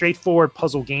 again, straightforward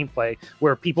puzzle gameplay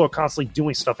where people are constantly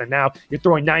doing stuff, and now you're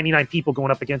throwing 99 people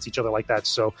going up against each other like that.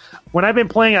 So when I've been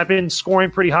playing, I've been scoring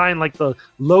pretty high in the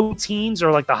low teens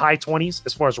or the high 20s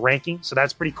as far as ranking, so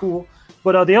that's pretty cool.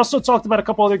 But they also talked about a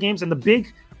couple other games, and the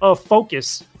big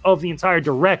focus of the entire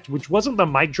direct, which wasn't the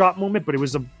mic drop moment, but it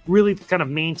was a really kind of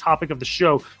main topic of the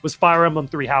show, was Fire Emblem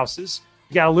Three Houses.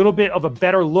 We got a little bit of a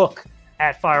better look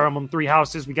at Fire Emblem Three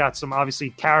Houses. We got some, obviously,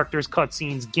 characters,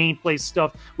 cutscenes, gameplay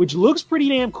stuff, which looks pretty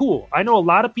damn cool. I know a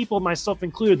lot of people, myself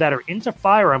included, that are into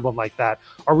Fire Emblem like that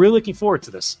are really looking forward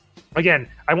to this. Again,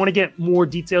 I want to get more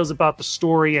details about the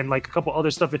story and a couple other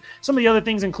stuff, and some of the other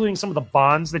things, including some of the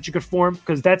bonds that you could form,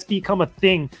 because that's become a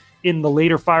thing in the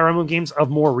later Fire Emblem games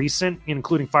of more recent,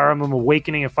 including Fire Emblem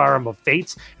Awakening and Fire Emblem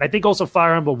Fates. And I think also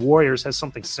Fire Emblem Warriors has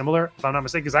something similar, if I'm not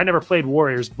mistaken, because I never played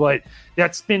Warriors, but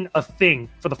that's been a thing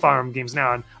for the Fire Emblem games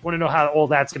now, and I want to know how all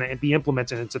that's going to be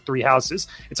implemented into Three Houses.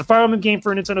 It's a Fire Emblem game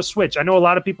for Nintendo Switch. I know a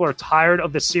lot of people are tired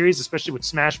of the series, especially with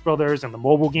Smash Brothers and the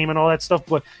mobile game and all that stuff,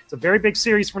 but it's a very big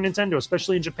series for Nintendo,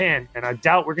 especially in Japan, and I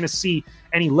doubt we're going to see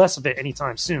any less of it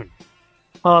anytime soon.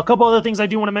 A couple other things I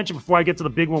do want to mention before I get to the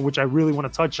big one, which I really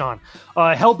want to touch on.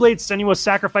 Hellblade Senua's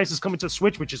Sacrifice is coming to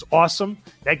Switch, which is awesome.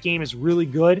 That game is really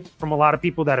good from a lot of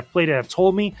people that have played it have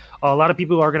told me. A lot of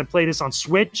people are going to play this on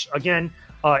Switch. Again,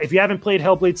 if you haven't played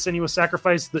Hellblade Senua's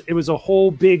Sacrifice, it was a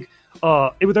whole big...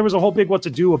 there was a whole big what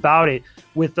to do about it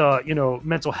with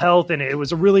mental health, and it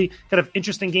was a really kind of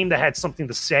interesting game that had something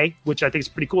to say, which I think is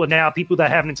pretty cool. And now people that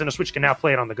have Nintendo Switch can now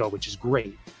play it on the go, which is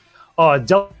great.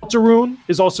 Deltarune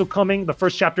is also coming. The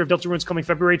first chapter of Deltarune is coming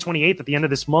February 28th at the end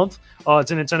of this month. It's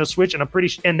a Nintendo Switch, and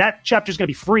and that chapter is going to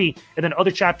be free, and then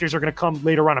other chapters are going to come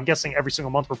later on. I'm guessing every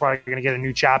single month we're probably going to get a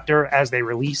new chapter as they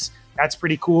release That's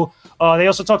pretty cool. They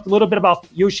also talked a little bit about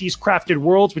Yoshi's Crafted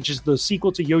Worlds, which is the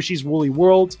sequel to Yoshi's Woolly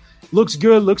World. Looks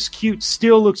good, looks cute,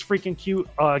 still looks freaking cute.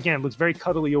 Again, looks very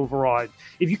cuddly overall.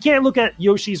 If you can't look at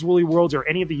Yoshi's Woolly Worlds or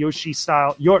any of the Yoshi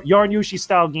style, Yarn Yoshi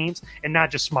style games and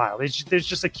not just smile, there's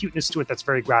just a cuteness to it that's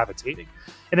very gravitating.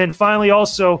 And then finally,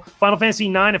 also, Final Fantasy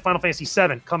IX and Final Fantasy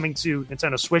VII coming to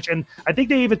Nintendo Switch. And I think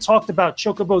they even talked about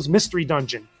Chocobo's Mystery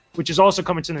Dungeon, which is also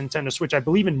coming to the Nintendo Switch, I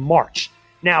believe in March.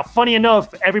 Now, funny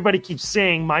enough, everybody keeps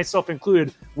saying, myself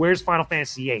included, where's Final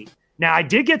Fantasy VIII? Now, I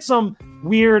did get some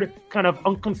weird kind of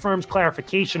unconfirmed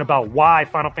clarification about why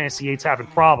Final Fantasy VIII's having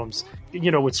problems,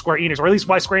 with Square Enix, or at least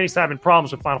why Square Enix is having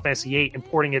problems with Final Fantasy VIII,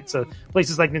 importing it to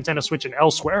places like Nintendo Switch and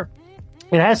elsewhere.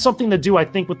 It has something to do, I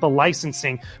think, with the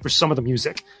licensing for some of the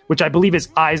music, which I believe is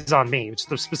Eyes on Me, which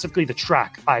is specifically the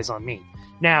track Eyes on Me.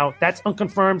 Now, that's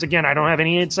unconfirmed. Again, I don't have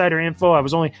any insider info. I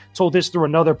was only told this through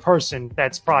another person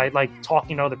that's probably like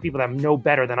talking to other people that know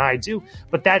better than I do.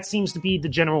 But that seems to be the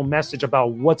general message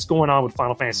about what's going on with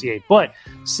Final Fantasy VIII. But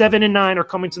 7 and 9 are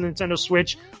coming to the Nintendo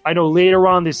Switch. I know later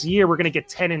on this year, we're going to get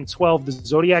 10 and 12, the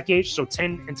Zodiac Age. So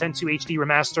 10 and 10-2 HD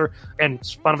Remaster and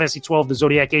Final Fantasy 12, the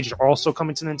Zodiac Age are also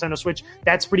coming to the Nintendo Switch.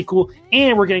 That's pretty cool.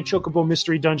 And we're getting Chocobo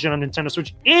Mystery Dungeon on Nintendo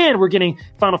Switch. And we're getting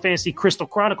Final Fantasy Crystal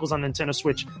Chronicles on Nintendo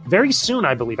Switch very soon,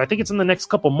 I believe. I think it's in the next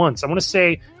couple months. I want to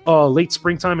say late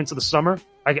springtime into the summer.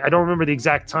 I don't remember the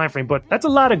exact time frame, but that's a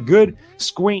lot of good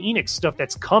Square Enix stuff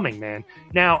that's coming, man.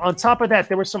 Now, on top of that,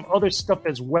 there was some other stuff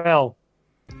as well.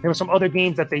 There were some other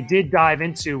games that they did dive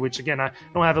into, which, again, I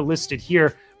don't have it listed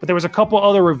here, but there was a couple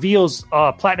other reveals.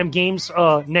 Platinum Games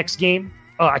next game.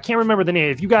 I can't remember the name.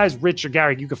 If you guys, Rich or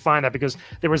Gary, you could find that, because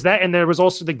there was that, and there was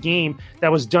also the game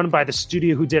that was done by the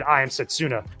studio who did I Am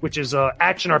Setsuna, which is an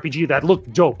action RPG that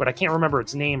looked dope, but I can't remember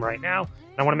its name right now.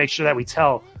 And I want to make sure that we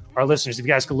tell our listeners, if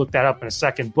you guys could look that up in a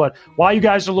second. But while you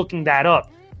guys are looking that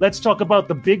up, let's talk about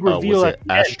the big reveal. Was it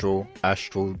Astral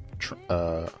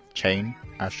Chain?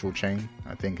 Astral Chain,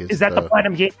 I think is that the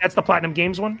Platinum game? That's the Platinum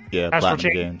Games one. Yeah, Astral Platinum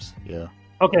Chain? Games. Yeah.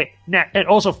 Okay, now, and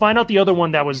also find out the other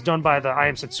one that was done by the I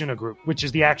Am Setsuna group, which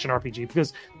is the action RPG,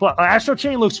 because Astral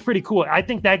Chain looks pretty cool. I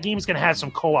think that game is going to have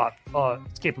some co-op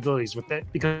capabilities with it,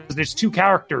 because there's 2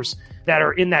 characters that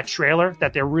are in that trailer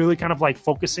that they're really kind of like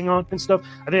focusing on and stuff.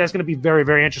 I think that's going to be very,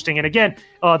 very interesting. And again,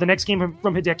 the next game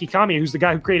from Hideki Kamiya, who's the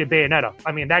guy who created Bayonetta.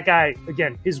 I mean, that guy,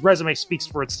 again, his resume speaks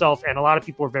for itself, and a lot of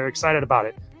people are very excited about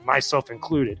it, myself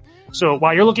included. So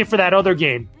while you're looking for that other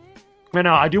game, right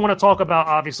now, I do want to talk about,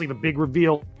 obviously, the big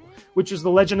reveal, which is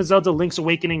the Legend of Zelda Link's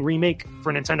Awakening remake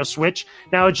for Nintendo Switch.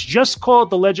 Now, it's just called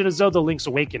the Legend of Zelda Link's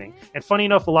Awakening. And funny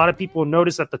enough, a lot of people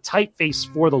notice that the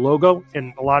typeface for the logo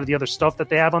and a lot of the other stuff that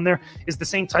they have on there is the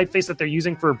same typeface that they're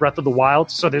using for Breath of the Wild.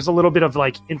 So there's a little bit of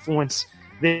like influence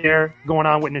there going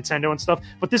on with Nintendo and stuff.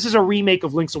 But this is a remake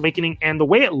of Link's Awakening. And the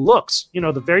way it looks,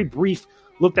 the very brief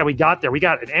look that we got there. We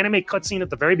got an anime cutscene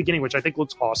at the very beginning, which I think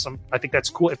looks awesome. I think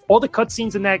that's cool. If all the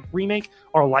cutscenes in that remake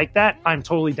are like that, I'm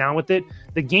totally down with it.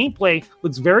 The gameplay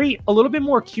looks a little bit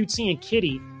more cutesy and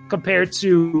kiddie compared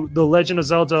to the Legend of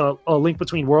Zelda Link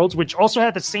Between Worlds, which also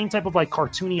had the same type of like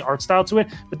cartoony art style to it,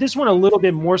 but this one a little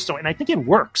bit more so, and I think it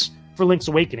works for Link's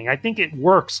Awakening. I think it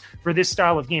works for this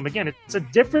style of game. Again, it's a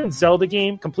different Zelda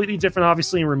game, completely different,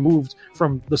 obviously, and removed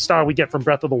from the style we get from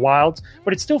Breath of the Wild,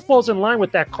 but it still falls in line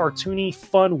with that cartoony,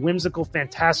 fun, whimsical,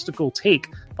 fantastical take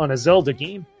on a Zelda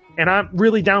game. And I'm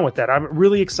really down with that. I'm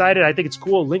really excited. I think it's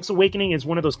cool. Link's Awakening is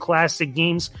one of those classic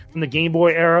games from the Game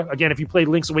Boy era. Again, if you played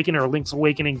Link's Awakening or Link's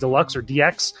Awakening Deluxe or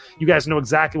DX, you guys know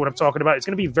exactly what I'm talking about. It's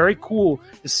going to be very cool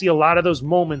to see a lot of those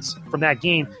moments from that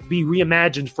game be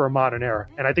reimagined for a modern era.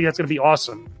 And I think that's going to be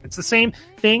awesome. It's the same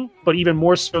thing, but even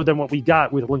more so than what we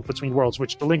got with Link Between Worlds,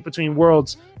 which the Link Between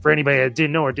Worlds, for anybody that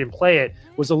didn't know or didn't play it,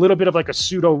 was a little bit of like a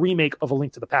pseudo remake of A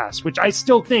Link to the Past, which I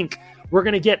still think we're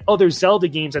going to get other Zelda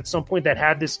games at some point that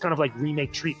have this kind of like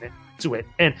remake treatment to it.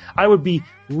 And I would be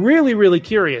really, really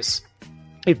curious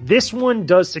if this one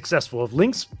does successful.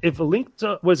 Link's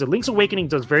Awakening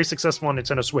does very successful on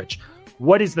Nintendo Switch,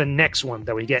 what is the next one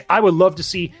that we get? I would love to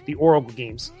see the Oracle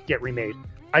games get remade.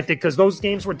 I think because those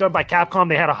games were done by Capcom,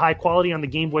 they had a high quality on the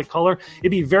Game Boy Color.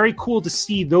 It'd be very cool to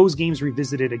see those games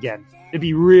revisited again. It'd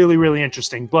be really, really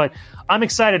interesting. But I'm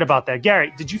excited about that.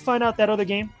 Gary, did you find out that other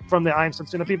game from the I Am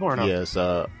Setsuna people or not? Yes,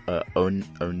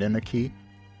 Oninaki.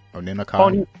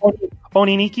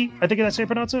 Oniniki? I think that's how you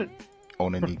pronounce it.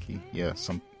 Oniniki, yeah,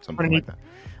 something like that.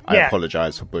 I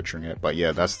apologize for butchering it, but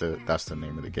yeah, that's the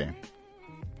name of the game.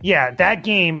 Yeah, that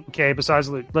game, okay, besides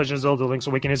Legend of Zelda Link's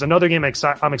Awakening, is another game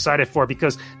I'm excited for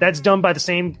because that's done by the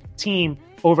same team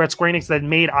over at Square Enix that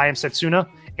made I Am Setsuna,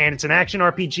 and it's an action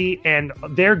RPG, and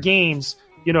their games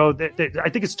I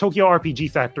think it's Tokyo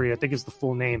RPG Factory, I think is the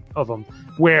full name of them,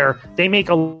 where they make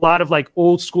a lot of like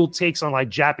old school takes on like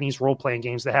Japanese role-playing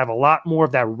games that have a lot more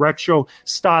of that retro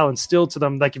style instilled to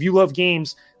them. Like if you love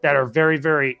games that are very,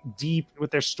 very deep with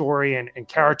their story and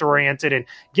character oriented and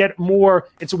get more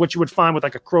into what you would find with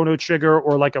like a Chrono Trigger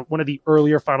or like one of the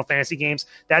earlier Final Fantasy games,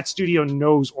 that studio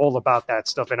knows all about that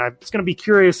stuff. And it's going to be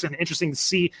curious and interesting to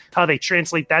see how they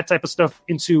translate that type of stuff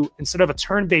into, instead of a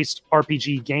turn-based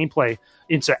RPG gameplay,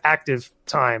 into active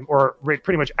time or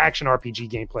pretty much action RPG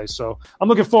gameplay. So I'm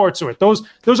looking forward to it. Those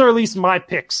are at least my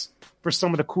picks for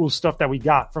some of the cool stuff that we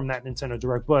got from that Nintendo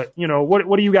Direct. But,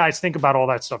 what do you guys think about all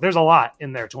that stuff? There's a lot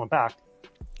in there to unpack.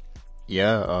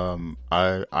 Yeah,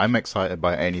 I'm excited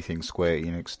by anything Square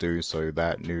Enix do. So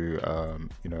that new,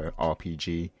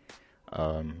 RPG,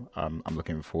 I'm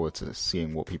looking forward to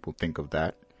seeing what people think of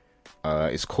that.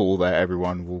 It's cool that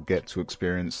everyone will get to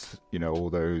experience, all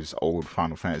those old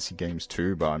Final Fantasy games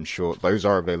too, but I'm sure those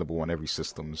are available on every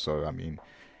system. So, I mean,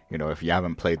 if you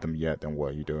haven't played them yet, then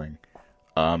what are you doing?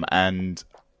 And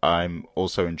I'm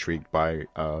also intrigued by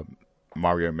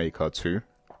Mario Maker 2,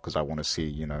 because I want to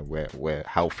see, where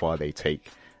how far they take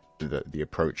the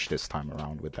approach this time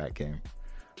around with that game.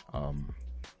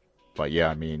 But yeah,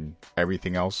 I mean,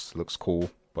 everything else looks cool.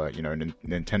 But,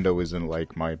 Nintendo isn't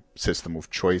like my system of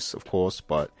choice, of course,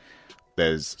 but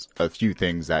there's a few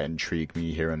things that intrigue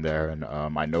me here and there. And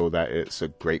I know that it's a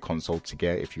great console to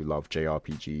get if you love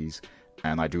JRPGs.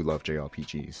 And I do love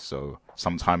JRPGs. So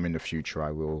sometime in the future,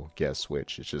 I will get a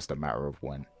Switch. It's just a matter of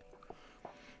when.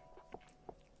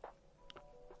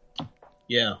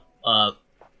 Yeah.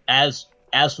 As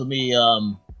for me,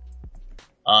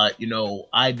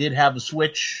 I did have a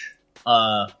Switch.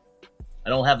 I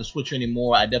don't have a Switch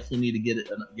anymore. I definitely need to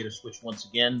get a Switch once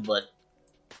again. But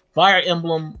Fire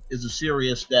Emblem is a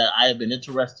series that I have been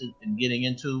interested in getting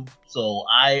into. So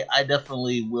I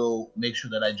definitely will make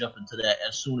sure that I jump into that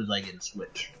as soon as I get a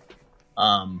Switch.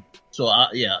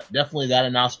 Definitely that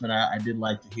announcement I did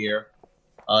like to hear.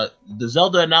 The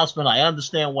Zelda announcement, I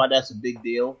understand why that's a big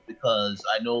deal, because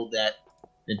I know that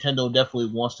Nintendo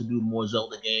definitely wants to do more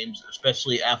Zelda games,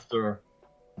 especially after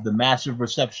the massive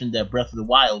reception that Breath of the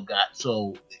Wild got.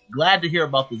 So glad to hear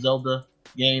about the Zelda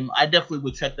game. I definitely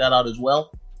would check that out as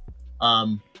well.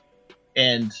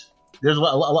 And there's a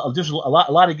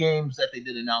lot of games that they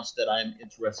did announce that I'm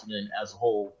interested in as a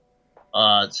whole.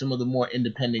 Some of the more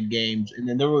independent games, and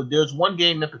then there's one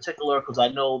game in particular, because I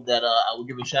know that I will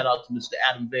give a shout out to Mr.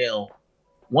 Adam Vale.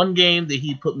 One game that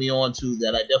he put me on to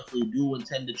that I definitely do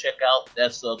intend to check out.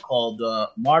 That's called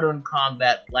Modern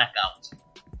Combat Blackout.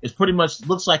 It's pretty much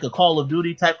looks like a Call of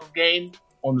Duty type of game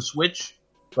on the Switch,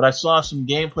 but I saw some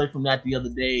gameplay from that the other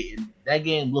day, and that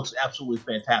game looks absolutely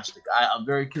fantastic. I'm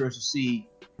very curious to see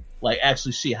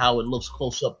how it looks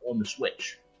close up on the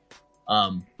Switch.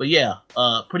 But yeah,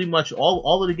 pretty much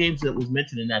all of the games that was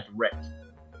mentioned in that Direct,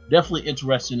 definitely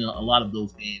interested in a lot of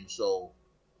those games. So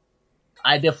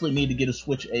I definitely need to get a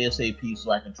Switch ASAP so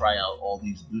I can try out all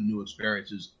these new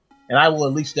experiences. And I will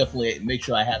at least definitely make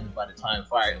sure I have it by the time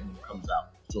Fire Emblem comes out,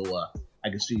 so I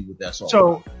can see what that's all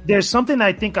about. So there's something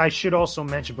I think I should also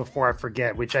mention before I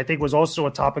forget, which I think was also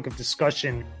a topic of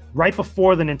discussion right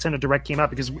before the Nintendo Direct came out,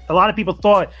 because a lot of people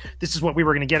thought this is what we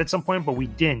were going to get at some point, but we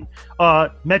didn't.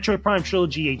 Metroid Prime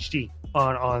Trilogy HD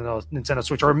on Nintendo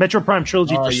Switch, or Metroid Prime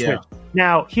Trilogy for Switch.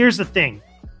 Now, here's the thing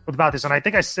about this, and I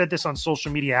think I said this on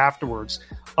social media afterwards.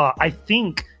 I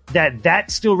think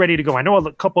that's still ready to go. I know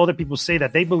a couple other people say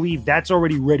that they believe that's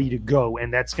already ready to go,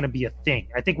 and that's going to be a thing.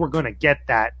 I think we're going to get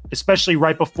that, especially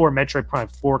right before Metroid Prime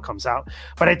 4 comes out.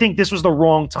 But I think this was the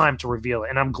wrong time to reveal it,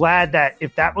 and I'm glad that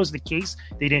if that was the case,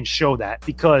 they didn't show that,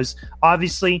 because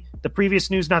obviously the previous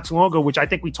news not too long ago, which I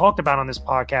think we talked about on this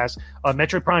podcast,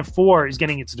 Metroid Prime 4 is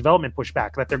getting its development pushed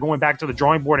back, that they're going back to the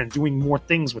drawing board and doing more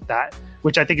things with that,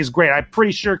 which I think is great. I'm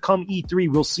pretty sure come E3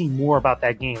 we'll see more about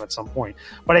that game at some point.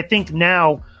 But I think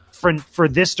now for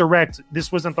this Direct,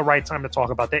 this wasn't the right time to talk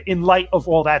about that in light of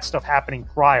all that stuff happening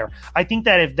prior. I think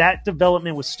that if that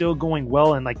development was still going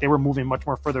well and like they were moving much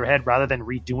more further ahead rather than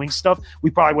redoing stuff, we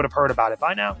probably would have heard about it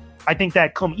by now. I think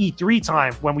that come E3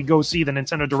 time, when we go see the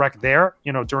Nintendo Direct there,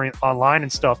 during online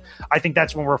and stuff, I think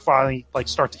that's when we're finally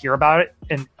start to hear about it,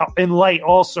 and in light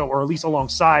also, or at least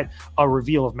alongside a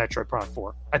reveal of Metroid Prime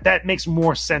 4. That makes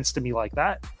more sense to me like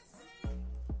that.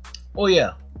 Oh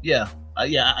yeah.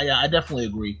 I definitely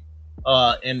agree.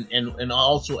 And I'll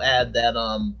also add that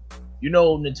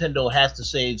Nintendo has to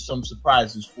save some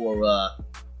surprises for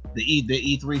the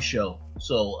E3 show.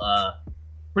 So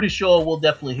pretty sure we'll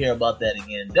definitely hear about that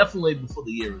again. Definitely before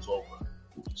the year is over.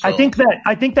 So, I think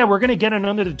that we're going to get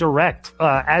another direct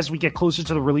as we get closer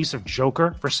to the release of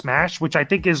Joker for Smash, which I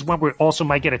think is when we also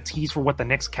might get a tease for what the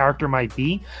next character might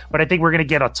be. But I think we're going to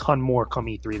get a ton more come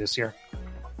E3 this year.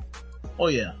 Oh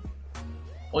yeah,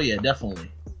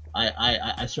 definitely.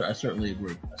 I certainly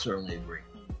agree.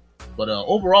 But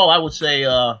overall, I would say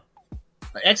an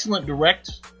excellent direct.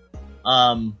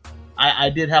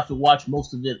 I did have to watch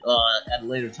most of it at a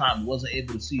later time. Wasn't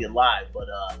able to see it live, but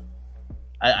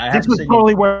this was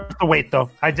totally worth the wait, though.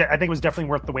 I think it was definitely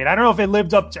worth the wait. I don't know if it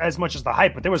lived up to as much as the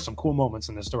hype, but there was some cool moments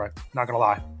in this direct. Not gonna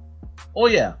lie. Oh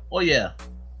yeah.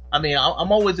 I mean,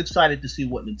 I'm always excited to see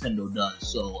what Nintendo does.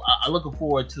 So I'm looking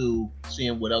forward to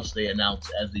seeing what else they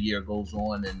announce as the year goes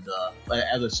on. And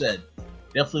as I said,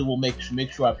 definitely will make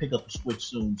sure I pick up a Switch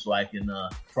soon so I can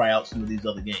try out some of these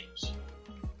other games.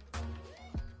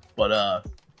 But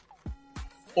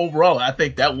overall, I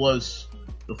think that was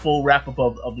the full wrap-up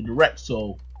of the direct.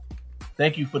 So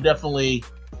thank you for definitely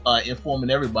informing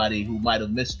everybody who might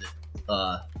have missed it.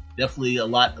 Definitely a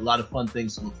lot of fun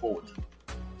things to look forward to.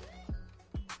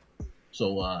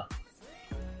 So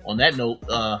on that note,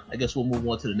 I guess we'll move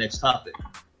on to the next topic.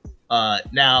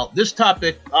 Now, this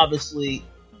topic, obviously,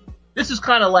 this is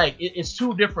kind of like, it's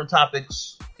two different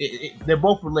topics. They're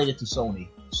both related to Sony.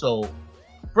 So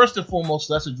first and foremost,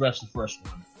 let's address the first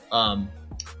one.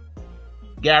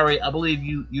 Gary, I believe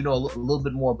you know a little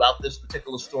bit more about this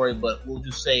particular story, but we'll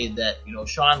just say that,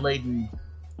 Sean Layden,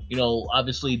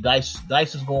 obviously DICE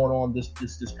is going on this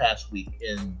past week,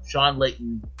 and Sean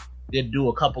Layden did do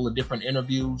a couple of different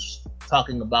interviews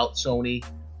talking about Sony.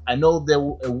 I know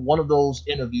that in one of those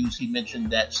interviews he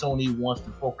mentioned that Sony wants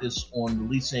to focus on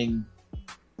releasing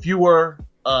fewer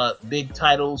big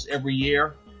titles every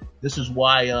year. This is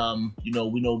why, we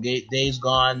know Days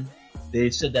Gone. They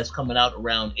said that's coming out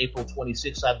around April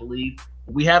 26th, I believe.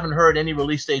 We haven't heard any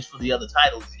release dates for the other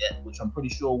titles yet, which I'm pretty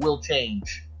sure will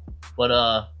change.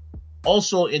 But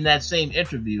also in that same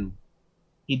interview,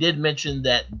 he did mention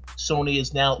that Sony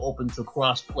is now open to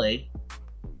cross-play.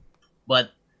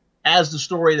 But as the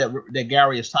story that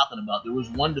Gary is talking about, there was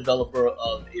one developer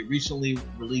of a recently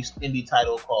released indie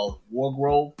title called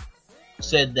Wargrove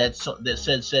said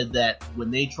that when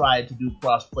they tried to do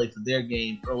crossplay for their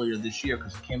game earlier this year,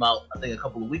 because it came out I think a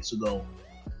couple of weeks ago,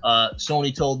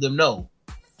 Sony told them no.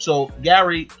 So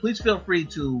Gary, please feel free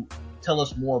to tell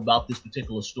us more about this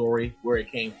particular story, where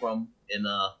it came from, and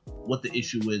what the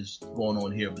issue is going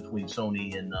on here between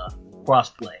Sony and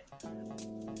crossplay.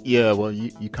 Yeah, well,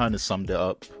 you kind of summed it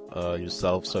up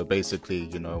yourself. So basically,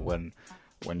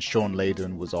 when Sean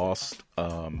Layden was asked,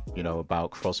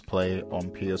 about crossplay on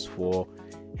PS4,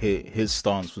 his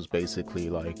stance was basically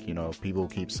like, people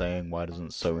keep saying, why doesn't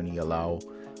Sony allow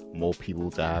more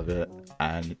people to have it?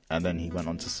 And then he went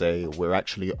on to say, we're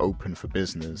actually open for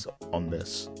business on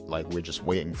this. Like, we're just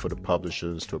waiting for the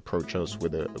publishers to approach us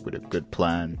with a good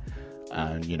plan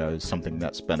and, something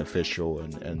that's beneficial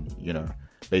and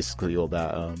basically all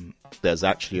that. There's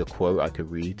actually a quote I could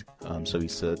read. So he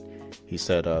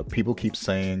said, people keep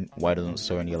saying, why doesn't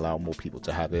Sony allow more people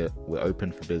to have it? We're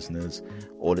open for business.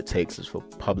 All it takes is for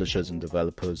publishers and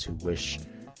developers who wish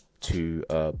to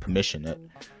permission it.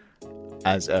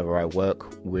 As ever, I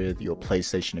work with your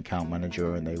PlayStation account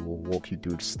manager and they will walk you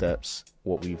through the steps,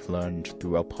 what we've learned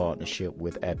through our partnership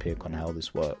with Epic on how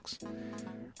this works.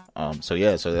 So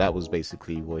that was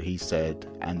basically what he said.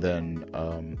 And then,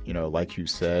 like you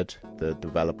said, the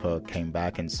developer came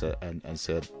back and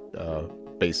said,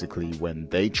 basically when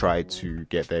they tried to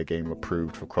get their game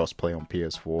approved for crossplay on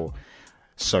PS4,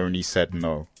 Sony said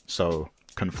no. So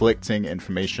conflicting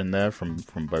information there from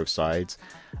both sides.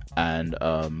 And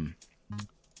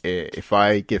if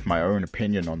I give my own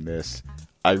opinion on this,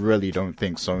 I really don't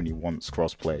think Sony wants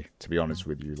crossplay, to be honest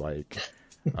with you. Like,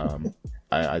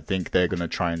 I think they're going to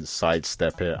try and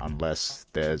sidestep it unless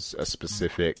there's a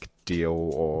specific deal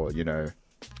or,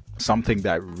 something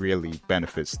that really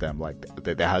benefits them. Like,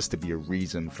 there has to be a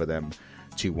reason for them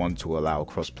to want to allow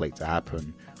crossplay to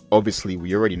happen. Obviously,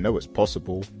 we already know it's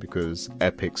possible because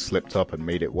Epic slipped up and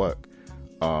made it work.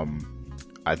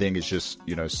 I think it's just,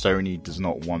 Sony does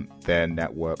not want their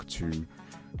network to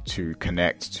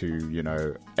connect to,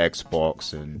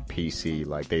 Xbox and PC.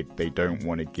 Like, they don't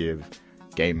want to give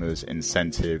gamers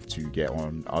incentive to get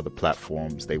on other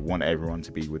platforms. They want everyone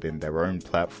to be within their own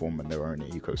platform and their own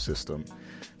ecosystem.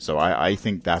 So I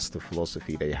think that's the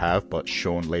philosophy they have. But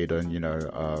Sean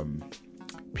Layden,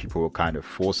 people are kind of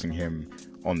forcing him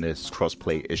on this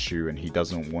crossplay issue, and he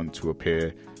doesn't want to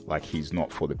appear like he's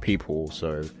not for the people.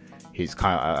 So,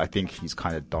 I think he's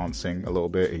kind of dancing a little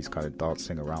bit. He's kind of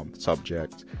dancing around the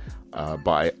subject.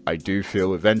 But I do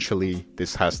feel eventually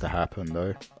this has to happen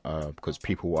though, because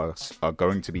people are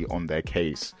going to be on their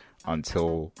case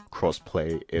until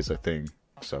crossplay is a thing.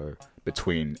 So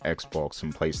between Xbox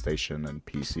and PlayStation and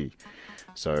PC.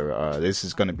 So this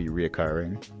is going to be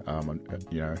reoccurring,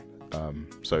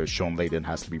 so Sean Layden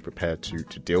has to be prepared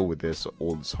to deal with this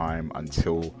all the time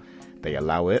until they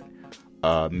allow it.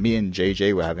 Me and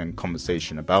JJ were having a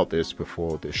conversation about this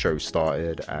before the show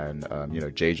started, and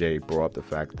JJ brought up the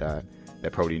fact that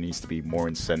there probably needs to be more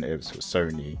incentives for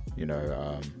Sony,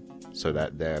 so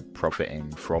that they're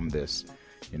profiting from this,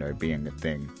 being a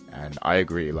thing. And I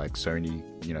agree, like Sony,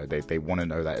 they want to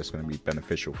know that it's going to be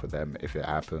beneficial for them if it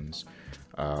happens.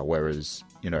 Whereas,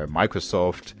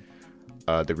 Microsoft,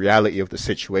 the reality of the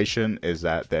situation is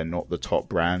that they're not the top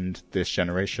brand this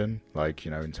generation, like,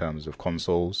 in terms of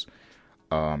consoles.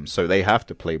 So they have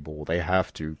to play ball. They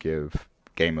have to give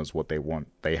gamers what they want.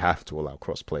 They have to allow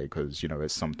crossplay because,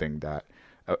 it's something that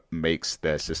makes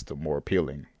their system more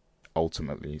appealing,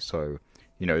 ultimately. So,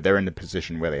 they're in the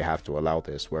position where they have to allow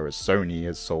this, whereas Sony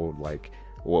has sold, like,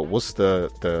 what's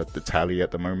the tally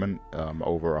at the moment?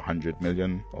 Over 100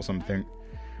 million or something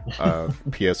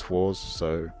PS4s.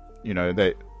 So,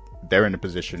 they're in a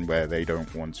position where they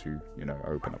don't want to,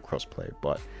 open up crossplay.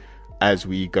 But as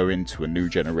we go into a new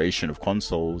generation of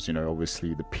consoles,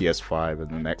 obviously the PS5 and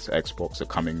the next Xbox are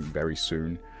coming very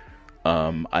soon.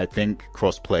 I think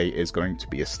crossplay is going to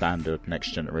be a standard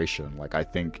next generation. Like, I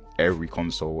think every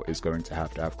console is going to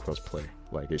have crossplay.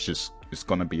 Like, it's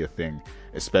going to be a thing,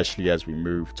 especially as we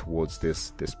move towards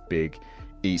this big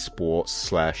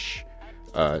esports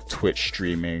 / Twitch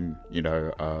streaming,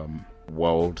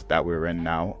 world that we're in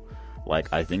now.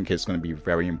 Like, I think it's going to be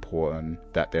very important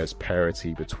that there's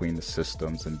parity between the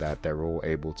systems and that they're all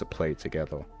able to play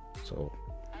together. So,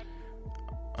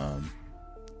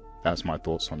 that's my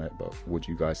thoughts on it. But what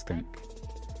do you guys think?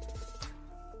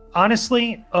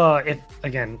 Honestly, if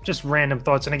again, just random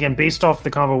thoughts, and again, based off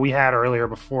the convo we had earlier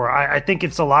before, I think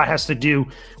it's a lot has to do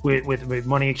with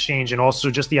money exchange, and also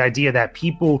just the idea that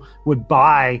people would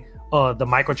buy the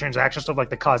microtransaction stuff, like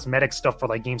the cosmetic stuff for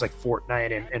like games like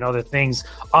Fortnite and other things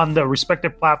on the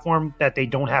respective platform that they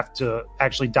don't have to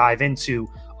actually dive into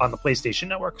on the PlayStation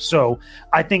Network. So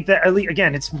I think that, at least,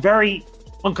 again, it's very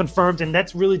unconfirmed, and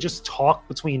that's really just talk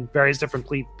between various different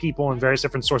people and various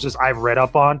different sources I've read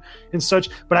up on and such.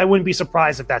 But I wouldn't be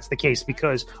surprised if that's the case,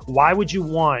 because why would you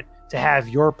want to have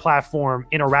your platform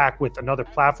interact with another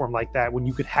platform like that when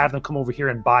you could have them come over here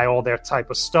and buy all their type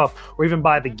of stuff, or even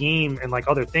buy the game and like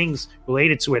other things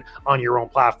related to it on your own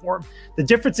platform? The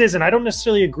difference is, and I don't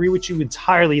necessarily agree with you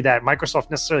entirely that Microsoft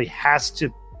necessarily has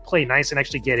to play nice and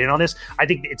actually get in on this. I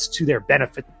think it's to their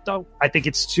benefit, though. I think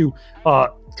it's to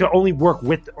only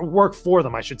work for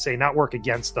them, I should say, not work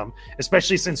against them,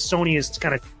 especially since Sony is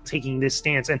kind of taking this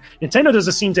stance, and Nintendo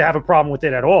doesn't seem to have a problem with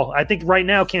it at all. I think right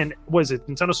now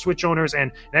Nintendo Switch owners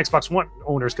and Xbox One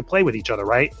owners could play with each other,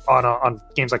 right, on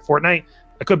games like Fortnite.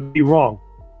 I could be wrong,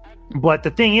 but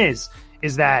the thing is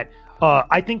that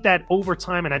I think that over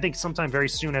time, and I think sometime very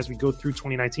soon as we go through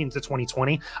 2019 to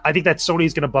 2020, I think that Sony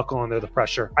is going to buckle under the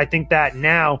pressure. I think that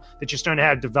now that you're starting to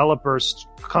have developers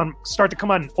start to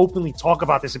come out and openly talk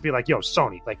about this and be like, yo,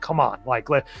 Sony, like, come on, like,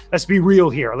 let's be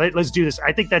real here. Let's do this.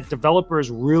 I think that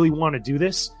developers really want to do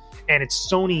this. And it's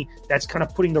Sony that's kind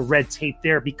of putting the red tape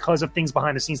there because of things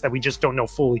behind the scenes that we just don't know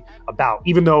fully about.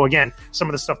 Even though, again, some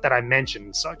of the stuff that I mentioned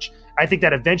and such, I think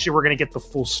that eventually we're going to get the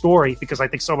full story, because I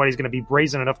think somebody's going to be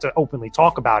brazen enough to openly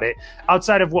talk about it.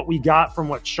 Outside of what we got from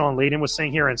what Sean Layden was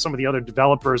saying here and some of the other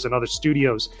developers and other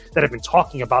studios that have been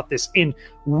talking about this in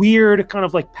weird kind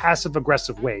of like passive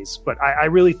aggressive ways. But I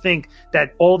really think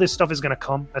that all this stuff is going to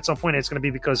come at some point. It's going to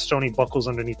be because Sony buckles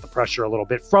underneath the pressure a little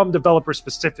bit from developers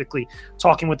specifically,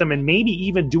 talking with them and maybe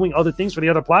even doing other things for the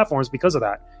other platforms because of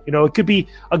that. It could be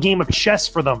a game of chess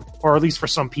for them, or at least for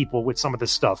some people with some of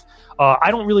this stuff.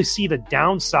 I don't really see the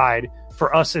downside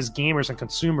for us as gamers and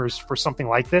consumers for something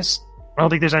like this. I don't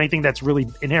think there's anything that's really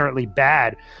inherently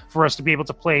bad for us to be able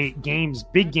to play games,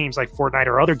 big games like Fortnite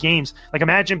or other games. Like,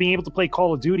 imagine being able to play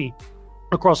Call of Duty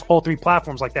across all three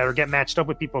platforms like that, or get matched up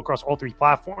with people across all three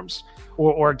platforms,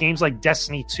 or games like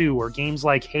Destiny 2, or games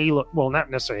like Halo. Well,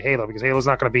 not necessarily Halo, because Halo's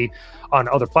not going to be on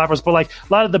other platforms, but like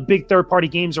a lot of the big third-party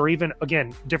games, or even,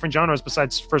 again, different genres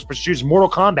besides first-person shooters. Mortal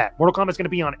Kombat's going to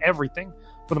be on everything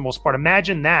for the most part.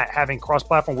 Imagine that, having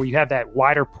cross-platform where you have that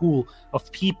wider pool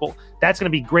of people. That's going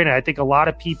to be great, and I think a lot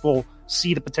of people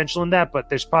see the potential in that, but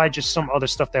there's probably just some other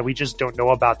stuff that we just don't know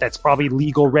about that's probably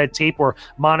legal red tape or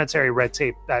monetary red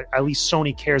tape that at least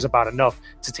Sony cares about enough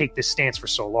to take this stance for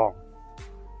so long.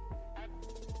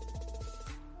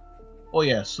 Oh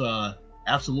yes,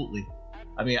 absolutely.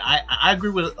 I mean, I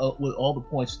agree with all the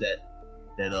points that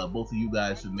both of you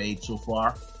guys have made so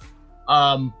far.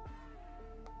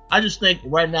 I just think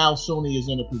right now Sony is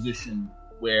in a position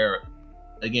where,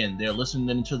 again, they're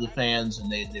listening to the fans,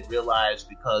 and they realize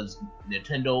because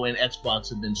Nintendo and Xbox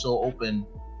have been so open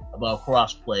about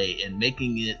crossplay and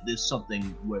making this something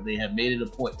where they have made it a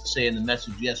point to say in the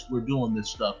message, yes, we're doing this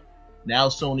stuff. Now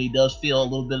Sony does feel a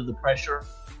little bit of the pressure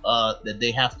that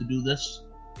they have to do this.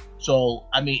 So,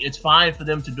 I mean, it's fine for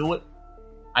them to do it.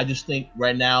 I just think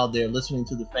right now they're listening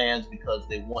to the fans because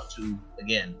they want to,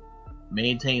 again,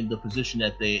 maintain the position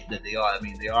that they are. I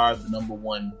mean, they are the number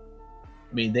one.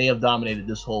 I mean, they have dominated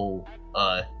this whole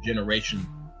generation,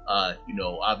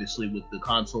 obviously with the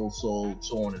console sold,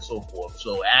 so on and so forth.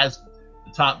 So as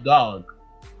the top dog,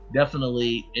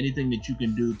 definitely anything that you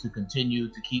can do to continue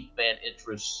to keep fan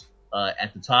interest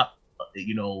at the top,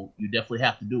 you definitely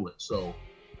have to do it. So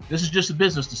this is just a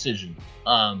business decision.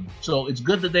 So it's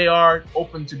good that they are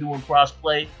open to doing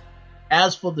cross-play.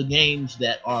 As for the games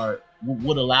that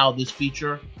would allow this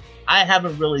feature, I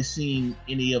haven't really seen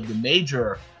any of the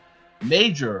major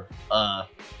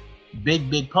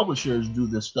big publishers do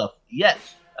this stuff yet.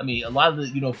 I mean, a lot of the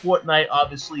Fortnite,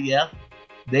 obviously, yeah,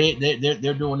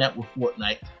 they're doing that with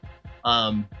Fortnite.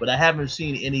 But I haven't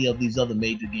seen any of these other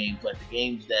major games, like the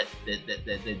games that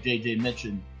JJ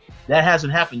mentioned. That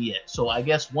hasn't happened yet. So I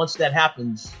guess once that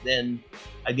happens, then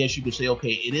I guess you could say,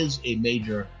 okay, it is a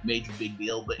major big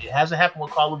deal. But it hasn't happened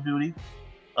with Call of Duty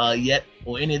yet,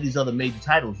 or any of these other major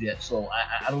titles yet. So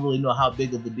I don't really know how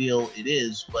big of a deal it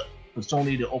is. But for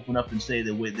Sony to open up and say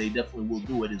that they definitely will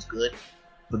do it is good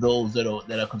for those that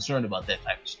are concerned about that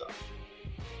type of stuff.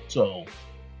 So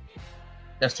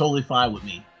that's totally fine with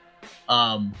me.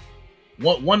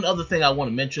 One other thing I want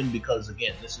to mention, because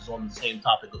again, this is on the same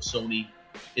topic of Sony,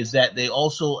 is that they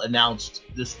also announced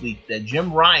this week that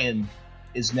Jim Ryan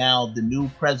is now the new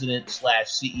president /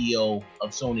 CEO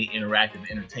of Sony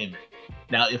Interactive Entertainment.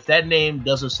 Now, if that name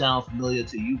doesn't sound familiar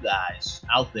to you guys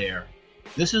out there,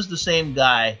 this is the same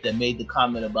guy that made the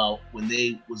comment about when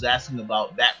they was asking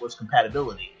about backwards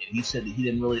compatibility, and he said that he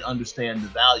didn't really understand the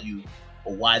value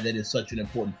or why that is such an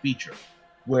important feature,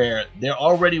 where there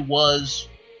already was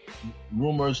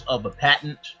rumors of a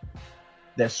patent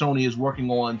that Sony is working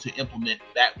on to implement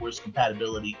backwards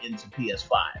compatibility into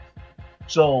PS5.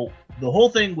 So the whole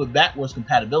thing with backwards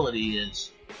compatibility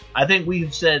is, I think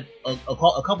we've said a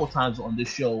couple times on this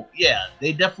show, yeah,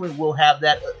 they definitely will have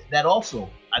that also.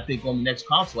 I think on the next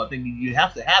console, I think you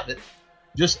have to have it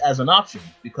just as an option,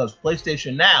 because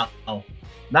PlayStation Now,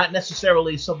 not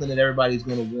necessarily something that everybody's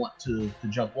going to want to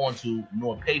jump onto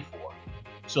nor pay for.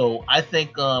 So I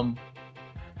think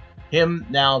him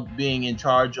now being in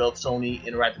charge of Sony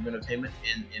Interactive Entertainment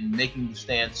and making the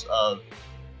stance of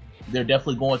they're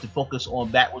definitely going to focus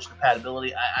on backwards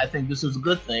compatibility, I think this is a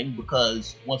good thing,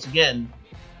 because once again,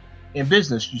 in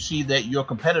business, you see that your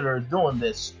competitor is doing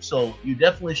this, so you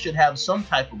definitely should have some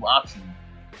type of option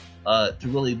to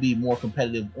really be more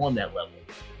competitive on that level.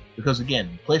 Because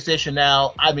again, PlayStation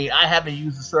Now, I mean, I haven't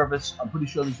used the service. I'm pretty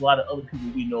sure there's a lot of other people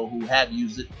we know who have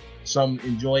used it. Some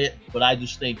enjoy it, but I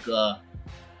just think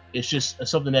it's just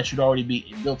something that should already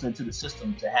be built into the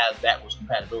system to have backwards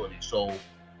compatibility. So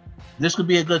this could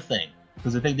be a good thing,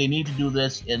 because I think they need to do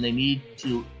this, and they need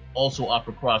to also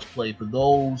offer cross-play for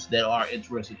those that are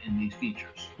interested in these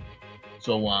features.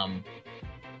 So wanted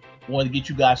to get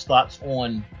you guys' thoughts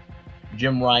on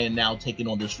Jim Ryan now taking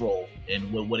on this role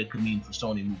and what it could mean for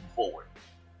Sony moving forward.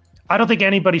 I don't think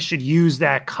anybody should use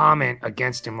that comment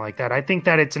against him like that. I think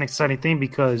that it's an exciting thing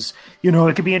because,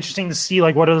 it could be interesting to see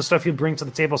like what other stuff he'll bring to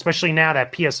the table, especially now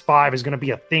that PS5 is going to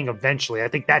be a thing eventually. I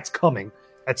think that's coming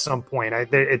at some point.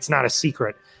 It's not a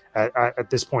secret at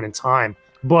this point in time.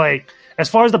 But as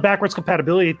far as the backwards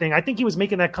compatibility thing, I think he was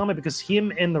making that comment because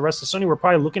him and the rest of Sony were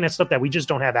probably looking at stuff that we just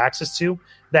don't have access to,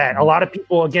 that a lot of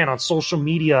people, again, on social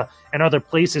media and other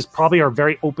places probably are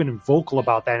very open and vocal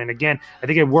about that. And again, I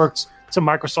think it worked to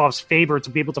Microsoft's favor to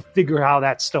be able to figure how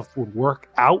that stuff would work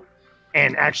out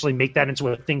and actually make that into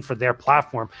a thing for their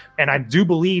platform. And I do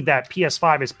believe that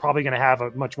PS5 is probably going to have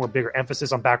a much more bigger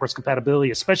emphasis on backwards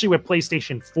compatibility, especially with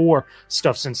PlayStation 4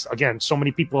 stuff, since, again, so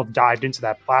many people have dived into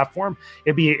that platform.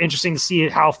 It'd be interesting to see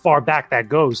how far back that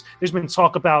goes. There's been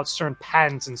talk about certain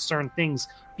patents and certain things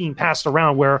being passed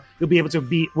around where you'll be able to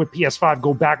be, with PS5,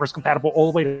 go backwards compatible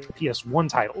all the way to PS1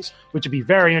 titles, which would be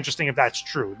very interesting if that's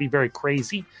true. It'd be very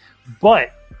crazy.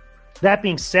 But That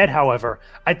being said, however,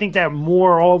 I think that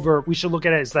moreover, we should look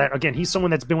at it as that, again, he's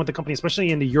someone that's been with the company,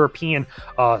 especially in the European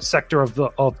sector of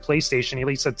PlayStation. He at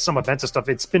least at some events and stuff.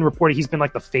 It's been reported he's been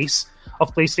like the face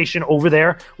of PlayStation over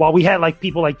there. While we had like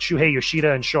people like Shuhei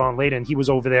Yoshida and Sean Layden, he was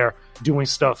over there doing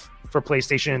stuff for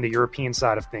PlayStation and the European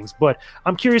side of things. But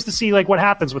I'm curious to see like what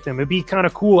happens with him. It'd be kind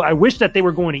of cool. I wish that they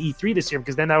were going to E3 this year,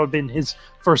 because then that would have been his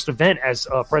first event as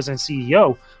president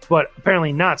CEO. But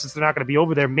apparently not, since they're not going to be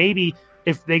over there. Maybe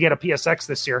if they get a PSX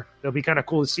this year, it'll be kind of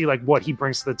cool to see like what he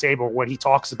brings to the table, what he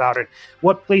talks about it,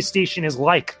 what PlayStation is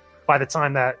like by the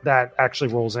time that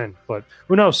actually rolls in. But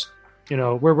who knows? You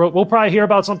know, we'll probably hear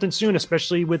about something soon,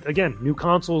 especially with, again, new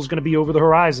consoles going to be over the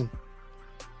horizon.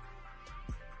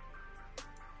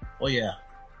 Oh yeah,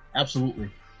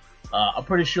 absolutely. I'm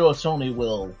pretty sure Sony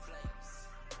will.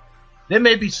 There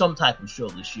may be some type of show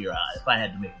this year, if I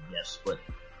had to make a guess, but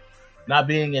not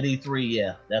being at E3,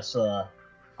 yeah, that's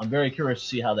I'm very curious to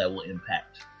see how that will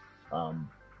impact,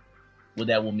 what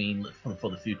that will mean for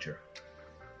the future.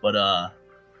 But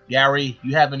Gary,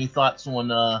 you have any thoughts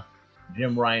on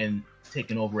Jim Ryan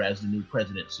taking over as the new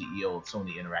president CEO of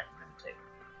Sony Interactive Entertainment?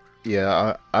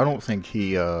 Yeah, I don't think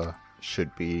he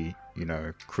should be,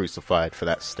 crucified for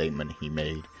that statement he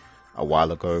made a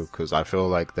while ago, because I feel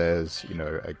like there's,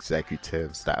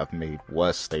 executives that have made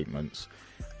worse statements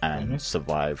and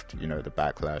survived, the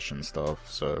backlash and stuff.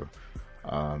 So,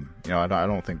 I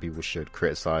don't think people should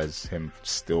criticize him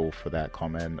still for that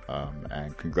comment.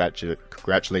 And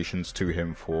congratulations to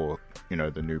him for,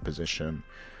 the new position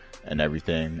and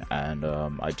everything. And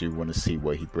I do want to see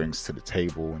what he brings to the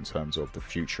table in terms of the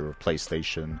future of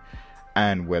PlayStation,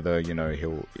 and whether,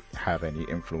 he'll have any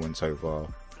influence over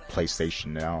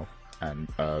PlayStation now and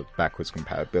backwards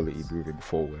compatibility moving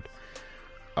forward.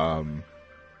 And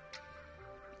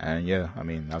yeah, I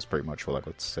mean, that's pretty much all I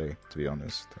got to say, to be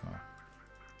honest.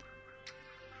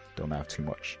 Don't have too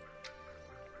much.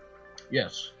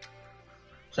 Yes.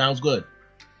 Sounds good.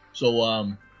 So,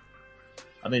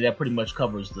 I mean, that pretty much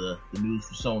covers the news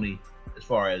for Sony as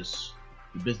far as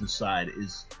the business side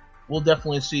is. We'll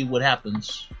definitely see what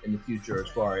happens in the future as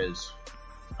far as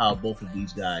how both of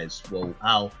these guys,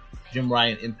 how Jim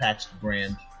Ryan impacts the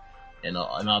brand, and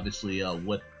obviously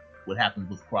what happens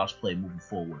with crossplay moving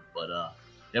forward. But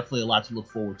definitely a lot to look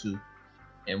forward to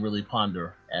and really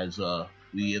ponder as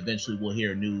we eventually will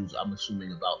hear news, I'm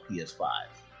assuming, about PS5.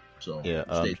 So yeah,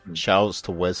 shouts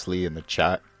to Wesley in the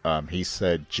chat. He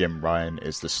said Jim Ryan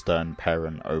is the stern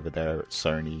parent over there at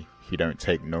Sony. He don't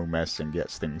take no mess and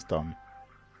gets things done.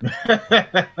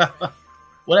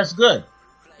 Well, that's good.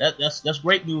 That's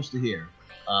great news to hear.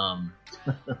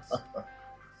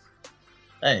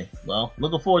 Hey, well,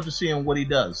 looking forward to seeing what he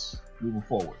does moving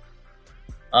forward.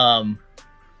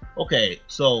 Okay,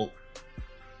 so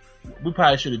we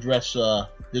probably should address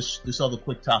this other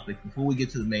quick topic before we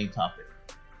get to the main topic.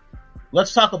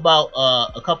 Let's talk about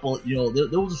a couple.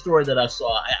 There was a story that I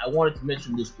saw. I wanted to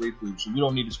mention this briefly, so we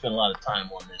don't need to spend a lot of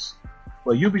time on this.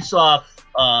 But Ubisoft,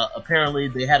 apparently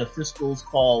they had a fiscals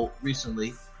call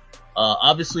recently.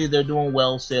 Obviously they're doing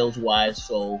well sales-wise,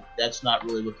 so that's not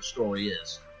really what the story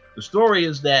is. The story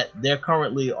is that there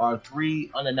currently are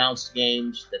 3 unannounced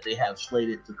games that they have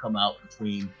slated to come out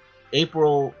between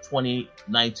April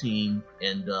 2019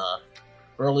 and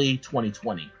early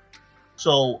 2020.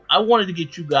 So I wanted to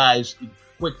get you guys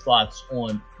quick thoughts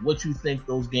on what you think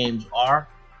those games are,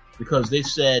 because they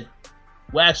said,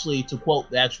 well, actually, to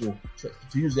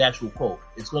use the actual quote,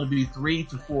 it's going to be 3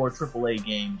 to 4 AAA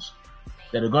games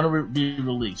that are going to be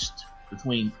released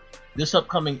between this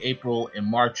upcoming April and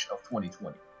March of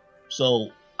 2020. So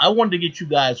I wanted to get you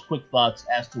guys quick thoughts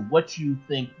as to what you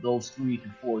think those 3 to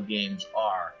 4 games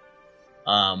are.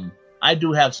 I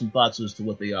do have some thoughts as to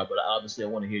what they are, but obviously I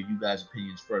want to hear you guys'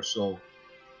 opinions first. So,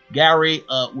 Gary,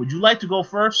 would you like to go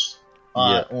first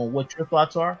on what your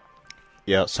thoughts are?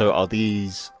 Yeah, so are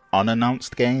these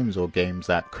unannounced games or games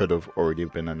that could have already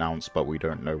been announced but we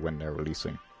don't know when they're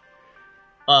releasing?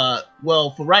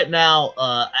 Well, for right now,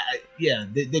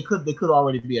 they could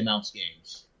already be announced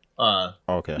games.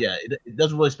 Okay. Yeah, it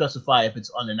doesn't really specify if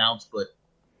it's unannounced, but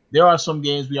there are some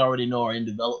games we already know are in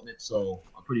development, so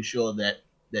I'm pretty sure that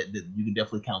you can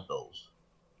definitely count those.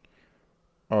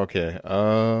 Okay.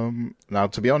 Now,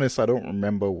 to be honest, I don't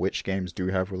remember which games do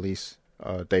have release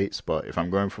dates, but if I'm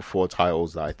going for 4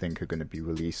 titles that I think are going to be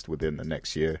released within the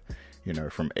next year,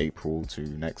 from April to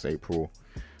next April,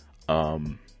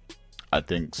 I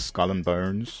think Skull and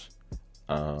Bones,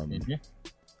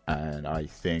 and I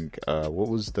think what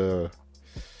was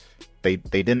they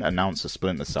didn't announce a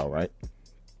Splinter Cell, right?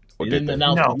 Or they didn't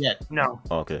announce it yet. No.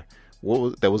 Okay.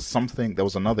 There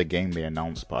was another game they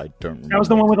announced, but I don't remember. That was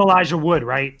the one with Elijah Wood,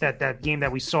 right? That game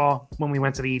that we saw when we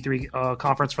went to the E3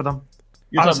 conference for them.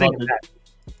 You're talking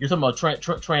about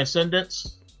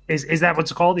Transcendence? Is that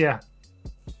what's called? Yeah.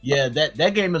 Yeah,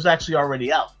 that game is actually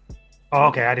already out. Oh,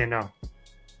 okay. I didn't know.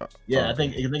 Yeah, I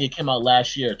think it came out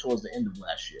last year, towards the end of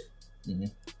last year. Mm-hmm.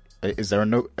 Is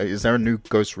there a new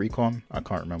Ghost Recon? I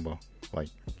can't remember. I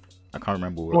can't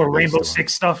remember. Or Rainbow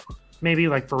Six stuff, maybe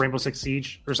like for Rainbow Six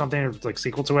Siege or something, or like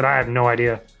sequel to it. I have no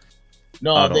idea.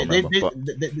 No,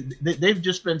 they've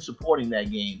just been supporting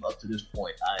that game up to this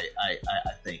point.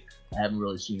 I think I haven't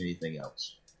really seen anything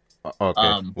else.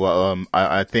 Okay.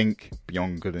 I think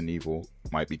Beyond Good and Evil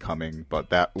might be coming, but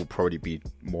that will probably be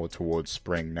more towards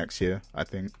spring next year, I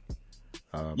think.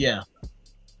 Yeah.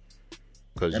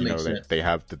 Because they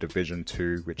have the Division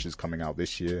 2, which is coming out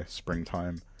this year,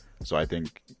 springtime. So I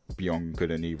think Beyond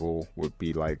Good and Evil would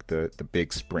be like the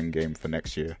big spring game for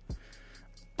next year.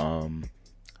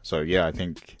 So yeah, I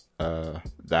think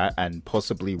that, and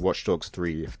possibly Watch Dogs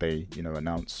 3 if they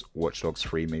announce Watch Dogs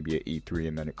 3 maybe at E3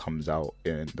 and then it comes out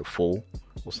in the fall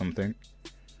or something.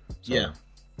 So, yeah.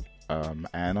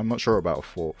 And I'm not sure about a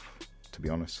fourth, to be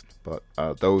honest, but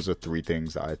those are three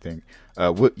things that I think.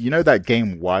 That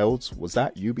game Wilds, was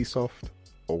that Ubisoft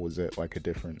or was it like a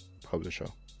different publisher?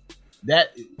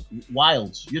 That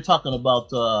Wilds, you're talking about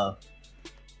the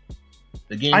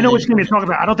game. I know what you're going to talk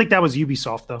about. I don't think that was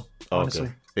Ubisoft though. Honestly,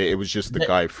 it was just the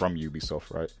guy from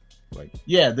Ubisoft, right?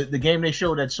 The game they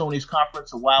showed at Sony's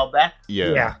conference a while back.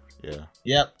 Yeah.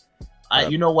 Yep.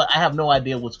 You know what? I have no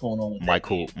idea what's going on with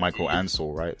Michael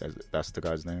Ansel, right? That's the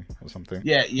guy's name or something.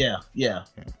 Yeah.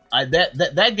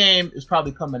 That game is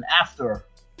probably coming after.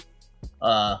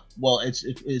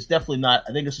 It's definitely not.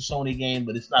 I think it's a Sony game,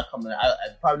 but it's not coming.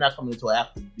 It's probably not coming until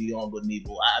after Beyond Good and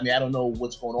Evil. I don't know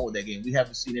what's going on with that game. We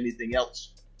haven't seen anything else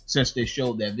since they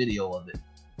showed that video of it.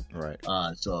 Right.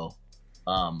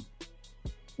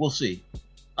 We'll see.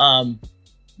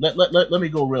 Let me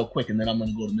go real quick, and then I'm going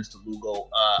to go to Mr. Lugo.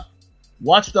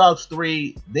 Watch Dogs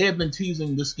 3, they have been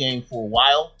teasing this game for a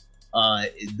while.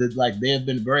 They have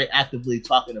been very actively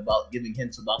talking about giving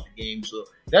hints about the game, so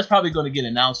that's probably going to get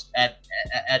announced at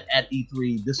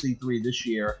E3 this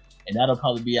year, and that'll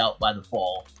probably be out by the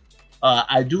fall.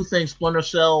 I do think Splinter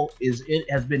Cell has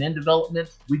been in development.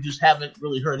 We just haven't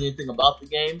really heard anything about the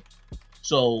game,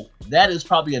 so that is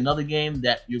probably another game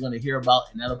that you're going to hear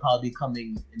about, and that'll probably be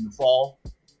coming in the fall.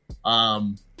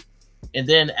 And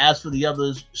then as for the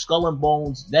others, Skull and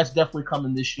Bones, that's definitely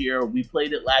coming this year. We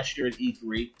played it last year at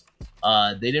E3.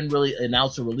 They didn't really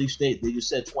announce a release date. They just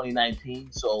said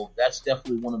 2019. So that's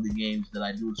definitely one of the games that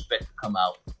I do expect to come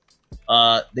out.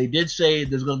 They did say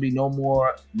there's going to be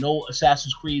no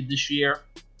Assassin's Creed this year.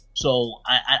 So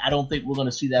I don't think we're going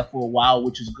to see that for a while,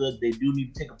 which is good. They do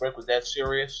need to take a break with that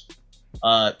series.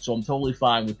 So I'm totally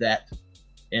fine with that.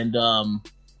 And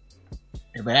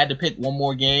if I had to pick one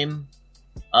more game,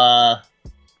 I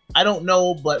don't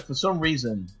know, but for some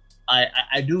reason,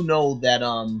 I do know that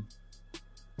I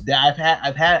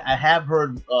have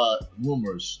heard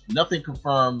rumors, nothing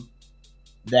confirmed,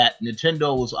 that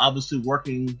Nintendo was obviously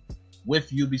working with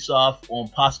Ubisoft on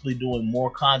possibly doing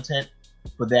more content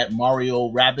for that Mario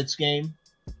Rabbids game.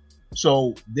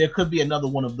 So there could be another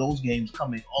one of those games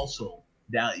coming also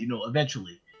down,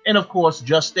 eventually. And of course,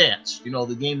 Just Dance,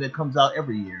 the game that comes out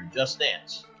every year, Just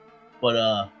Dance.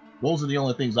 But those are the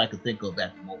only things I could think of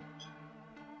at the moment.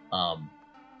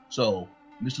 So,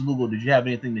 Mr. Lugo, did you have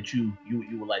anything that you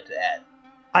would like to add?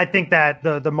 I think that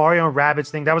the Mario and Rabbids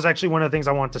thing, that was actually one of the things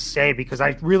I wanted to say, because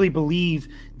I really believe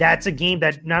that's a game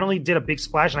that not only did a big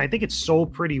splash, and I think it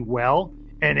sold pretty well,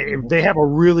 and they have a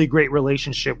really great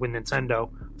relationship with Nintendo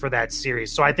for that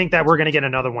series. So I think that we're going to get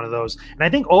another one of those. And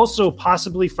I think also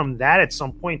possibly from that at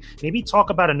some point, maybe talk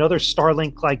about another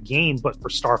Starlink-like game, but for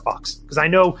Star Fox. Because I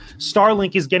know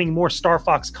Starlink is getting more Star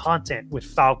Fox content with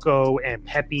Falco and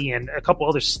Peppy and a couple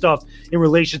other stuff in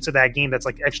relation to that game that's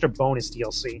like extra bonus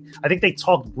DLC. I think they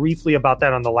talked briefly about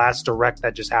that on the last Direct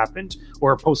that just happened,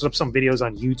 or posted up some videos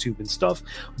on YouTube and stuff.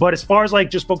 But as far as like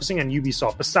just focusing on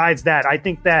Ubisoft, besides that, I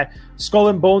think that Skull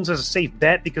and Bones is a safe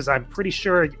bet, because I'm pretty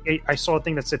sure I saw a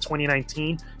thing that said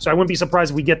 2019, so I wouldn't be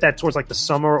surprised if we get that towards like the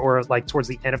summer or like towards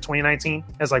the end of 2019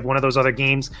 as like one of those other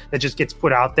games that just gets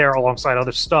put out there alongside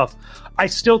other stuff. I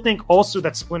still think also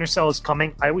that Splinter Cell is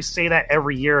coming. I always say that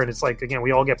every year, and it's like, again,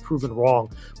 we all get proven wrong,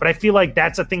 but I feel like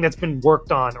that's a thing that's been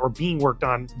worked on or being worked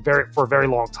on for a very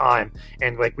long time,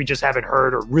 and like we just haven't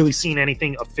heard or really seen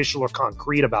anything official or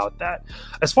concrete about that.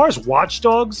 As far as Watch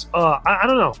Dogs, I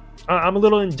don't know. I'm a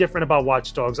little indifferent about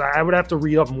Watch Dogs. I would have to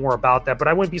read up more about that, but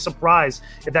I wouldn't be surprised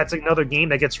if that's another game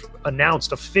that gets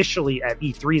announced officially at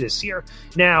E3 this year.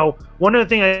 Now, one other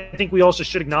thing I think we also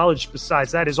should acknowledge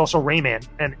besides that is also Rayman.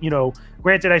 And,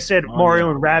 granted, I said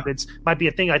Mario and Rabbids might be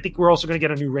a thing. I think we're also going to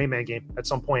get a new Rayman game at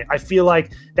some point. I feel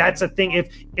like that's a thing.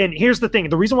 And here's the thing.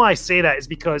 The reason why I say that is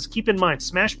because keep in mind,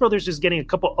 Smash Brothers is getting a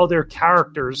couple other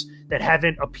characters that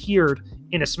haven't appeared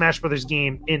in a Smash Brothers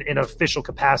game in an official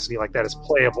capacity like that is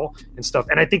playable and stuff.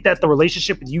 And I think that the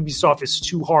relationship with Ubisoft is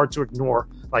too hard to ignore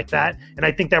like that. And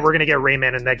I think that we're going to get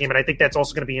Rayman in that game. And I think that's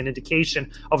also going to be an indication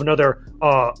of another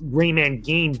Rayman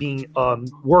game being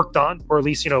worked on, or at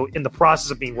least, in the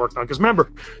process of being worked on. Because remember,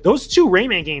 those two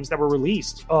Rayman games that were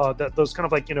released, those kind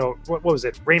of like, what was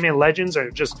it? Rayman Legends,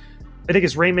 or just, I think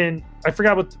it's Rayman. I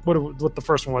forgot what the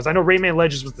first one was. I know Rayman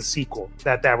Legends was the sequel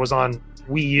that was on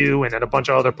Wii U and a bunch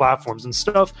of other platforms and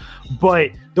stuff.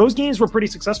 But those games were pretty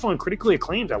successful and critically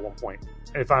acclaimed at one point,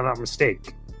 if I'm not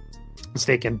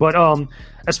mistaken. But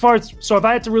as far as, so if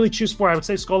I had to really choose four, I would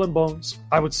say Skull and Bones.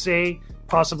 I would say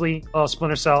possibly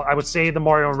Splinter Cell. I would say the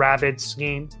Mario and Rabbids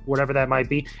game, whatever that might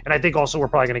be. And I think also we're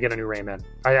probably going to get a new Rayman.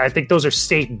 I think those are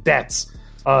safe bets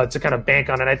to kind of bank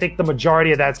on. And I think the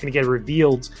majority of that's going to get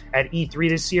revealed at E3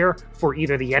 this year for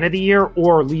either the end of the year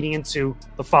or leading into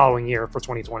the following year for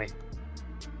 2020.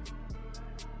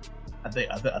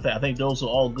 I think those are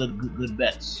all good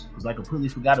bets, because I completely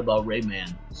forgot about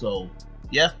Rayman. So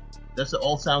yeah, that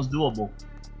all sounds doable.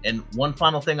 And one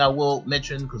final thing I will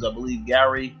mention, because I believe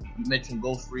Gary, you mentioned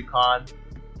Ghost Recon.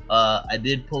 I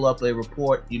did pull up a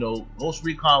report. Ghost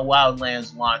Recon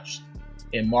Wildlands launched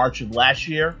in March of last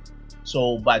year,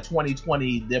 so by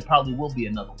 2020 there probably will be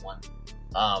another one.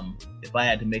 If I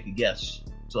had to make a guess,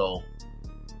 so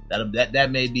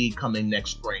that may be coming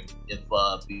next spring if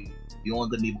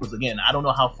Beyond Good and Evil, because again, I don't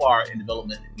know how far in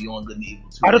development Beyond Good and Evil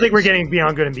 2 I don't think we're getting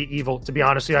Beyond Good and Evil, to be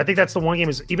honest with you. I think that's the one game,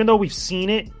 is even though we've seen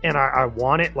it and I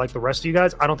want it like the rest of you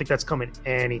guys, I don't think that's coming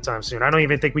anytime soon. I don't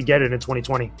even think we get it in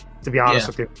 2020, to be honest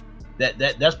with you.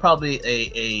 That's probably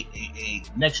a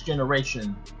next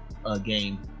generation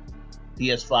game,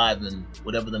 PS5 and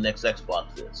whatever the next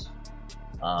Xbox is.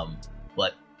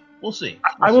 But we'll see.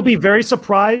 I will be very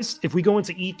surprised if we go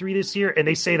into E3 this year and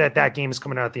they say that game is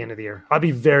coming out at the end of the year. I'll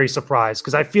be very surprised,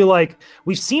 because I feel like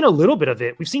we've seen a little bit of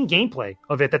it. We've seen gameplay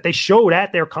of it that they showed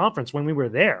at their conference when we were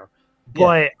there.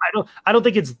 But I don't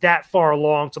think it's that far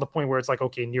along to the point where it's like,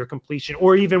 okay, near completion,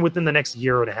 or even within the next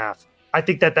year and a half. I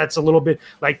think that's a little bit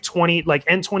like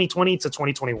end 2020 to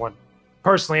 2021.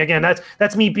 Personally, again,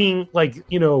 that's me being like,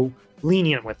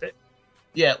 lenient with it.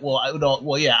 Yeah, well, I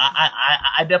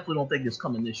definitely don't think it's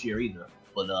coming this year either.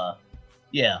 But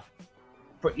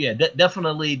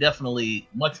definitely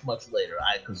much later.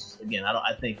 Because again,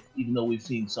 I think even though we've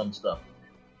seen some stuff,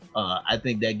 I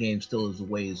think that game still is a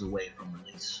ways away from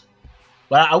release.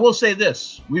 But I will say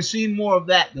this: we've seen more of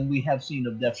that than we have seen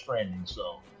of Death Stranding.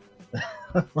 So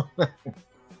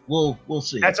we'll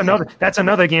see. That's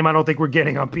another game I don't think we're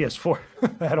getting on PS4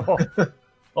 at all.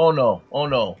 Oh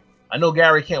no. I know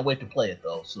Gary can't wait to play it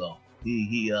though, so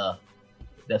he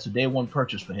that's a day one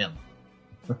purchase for him.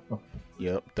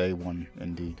 Yep, day one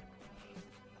indeed.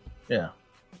 Yeah.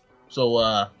 So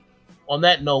on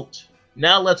that note,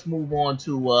 now let's move on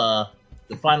to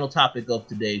the final topic of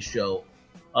today's show.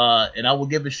 And I will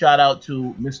give a shout out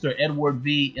to Mr. Edward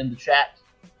V in the chat,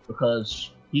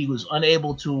 because he was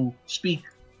unable to speak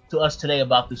to us today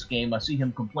about this game. I see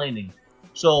him complaining.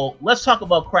 So let's talk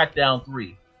about Crackdown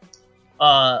 3.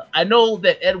 I know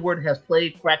that Edward has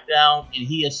played Crackdown and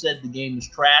he has said the game is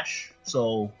trash.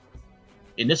 So,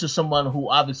 and this is someone who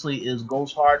obviously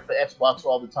goes hard for Xbox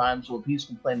all the time. So if he's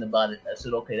complaining about it, I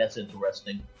said, okay, that's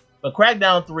interesting. But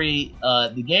Crackdown 3,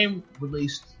 the game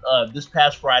released this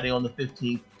past Friday on the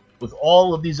 15th with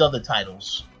all of these other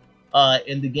titles.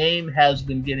 And the game has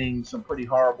been getting some pretty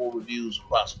horrible reviews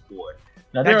across the board.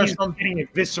 Now, there are some getting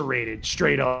eviscerated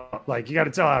straight up. Like, you got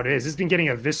to tell how it is. It's been getting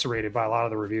eviscerated by a lot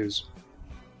of the reviews.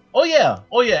 Oh yeah,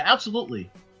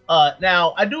 absolutely.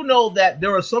 Now, I do know that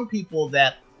there are some people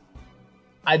that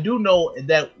I do know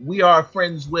that we are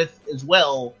friends with as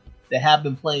well that have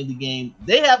been playing the game.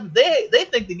 They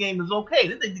think the game is okay.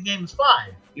 They think the game is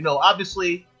fine.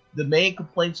 Obviously, the main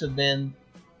complaints have been,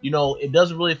 it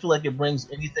doesn't really feel like it brings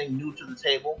anything new to the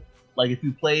table. Like, if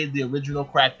you played the original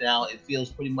Crackdown, it feels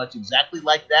pretty much exactly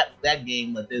like that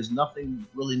game. Like, there's nothing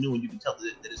really new, and you can tell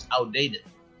that it's outdated,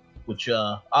 which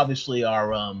obviously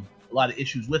are a lot of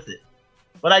issues with it.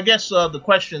 But I guess the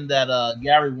question that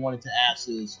Gary wanted to ask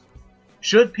is,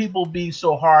 should people be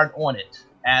so hard on it,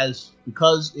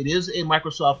 because it is a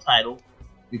Microsoft title,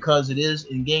 because it is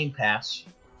in Game Pass,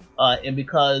 and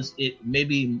because it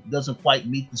maybe doesn't quite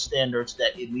meet the standards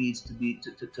that it needs to be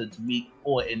to meet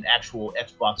for an actual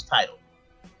Xbox title?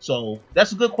 So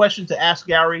that's a good question to ask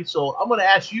Gary. So I'm going to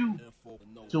ask you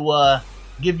to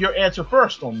give your answer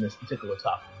first on this particular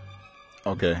topic.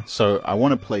 Okay, so I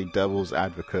want to play devil's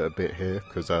advocate a bit here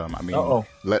because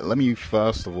let me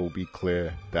first of all be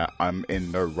clear that I'm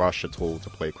in no rush at all to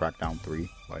play Crackdown 3.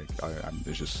 Like,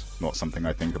 it's just not something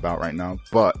I think about right now.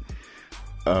 But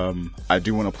I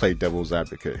do want to play devil's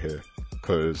advocate here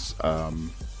because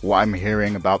what I'm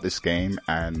hearing about this game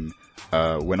and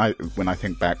when I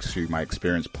think back to my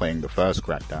experience playing the first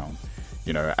Crackdown,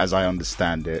 you know, as I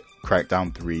understand it,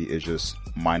 Crackdown 3 is just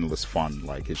mindless fun.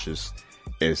 Like, it's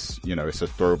a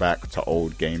throwback to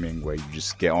old gaming where you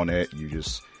just get on it, you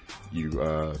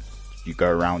go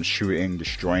around shooting,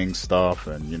 destroying stuff,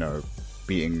 and, you know,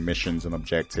 beating missions and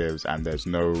objectives, and there's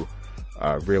no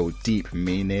real deep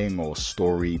meaning or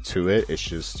story to it. It's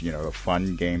just, you know, a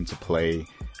fun game to play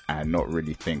and not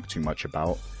really think too much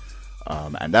about.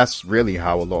 And that's really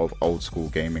how a lot of old school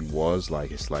gaming was. Like,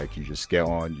 it's like you just get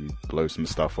on, you blow some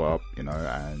stuff up, you know,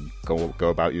 and go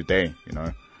about your day, you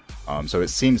know. So it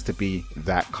seems to be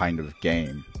that kind of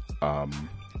game.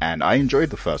 And I enjoyed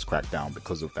the first Crackdown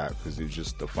because of that, because it was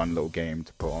just a fun little game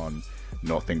to put on,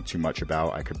 not think too much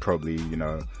about. I could probably, you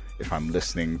know, if I'm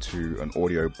listening to an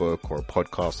audio book or a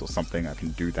podcast or something, I can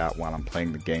do that while I'm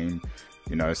playing the game.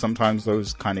 You know, sometimes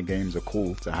those kind of games are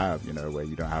cool to have, you know, where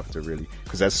you don't have to really,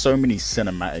 because there's so many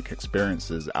cinematic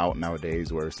experiences out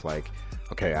nowadays where it's like,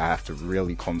 okay, I have to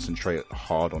really concentrate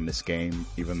hard on this game,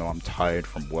 even though I'm tired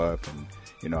from work and,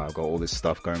 you know, I've got all this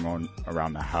stuff going on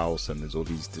around the house and there's all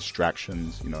these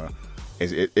distractions, you know.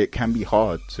 It can be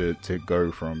hard to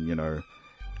go from, you know,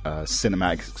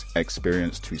 cinematic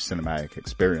experience to cinematic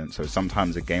experience. So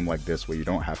sometimes a game like this where you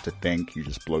don't have to think, you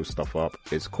just blow stuff up,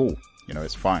 is cool, you know,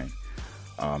 it's fine.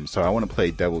 So I want to play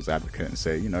devil's advocate and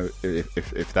say, you know,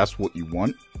 if that's what you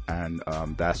want and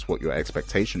that's what your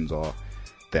expectations are,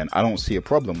 then I don't see a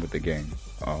problem with the game.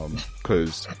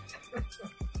 Because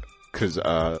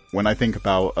when I think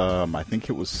about, I think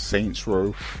it was Saints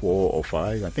Row 4 or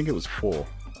 5, I think it was 4.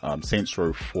 Saints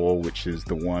Row 4, which is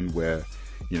the one where,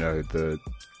 you know,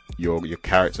 your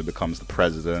character becomes the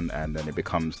president and then it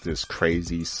becomes this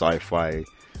crazy sci-fi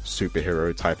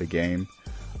superhero type of game.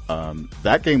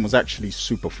 That game was actually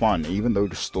super fun, even though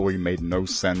the story made no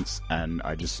sense and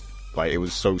I just, like, it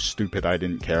was so stupid I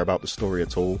didn't care about the story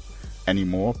at all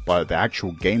anymore. But the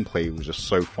actual gameplay was just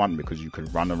so fun because you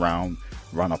could run around,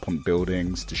 run up on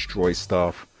buildings, destroy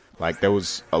stuff. Like, there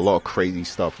was a lot of crazy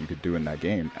stuff you could do in that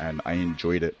game and I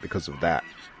enjoyed it because of that.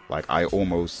 Like, I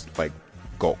almost, like,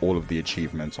 got all of the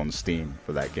achievements on Steam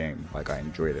for that game. Like, I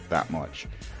enjoyed it that much.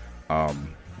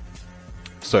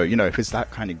 So, you know, if it's that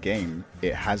kind of game,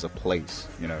 it has a place,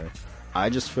 you know.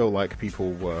 I just feel like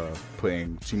people were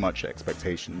putting too much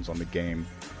expectations on the game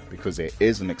because it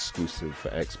is an exclusive for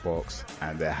Xbox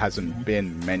and there hasn't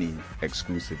been many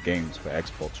exclusive games for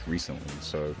Xbox recently.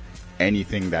 So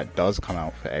anything that does come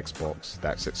out for Xbox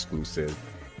that's exclusive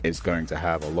is going to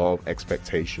have a lot of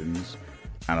expectations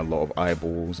and a lot of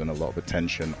eyeballs and a lot of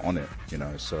attention on it, you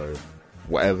know. So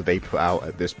whatever they put out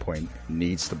at this point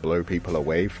needs to blow people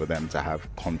away for them to have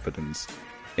confidence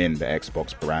in the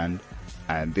Xbox brand.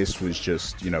 And this was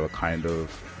just, you know, a kind of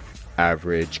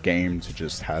average game to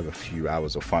just have a few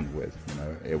hours of fun with, you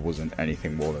know. It wasn't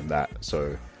anything more than that.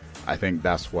 So I think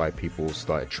that's why people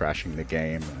started trashing the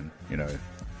game and, you know,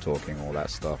 talking all that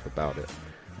stuff about it.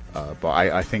 But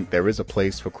I think there is a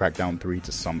place for Crackdown 3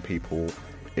 to some people.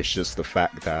 It's just the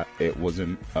fact that it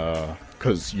wasn't,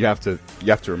 because you have to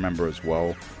remember as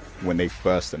well, when they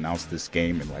first announced this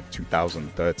game in like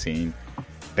 2013,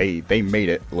 they made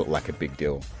it look like a big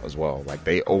deal as well. Like,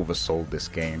 they oversold this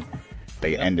game.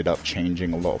 They ended up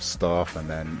changing a lot of stuff, and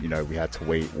then, you know, we had to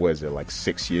wait, what is it, like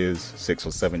 6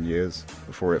 or 7 years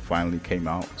before it finally came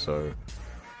out. So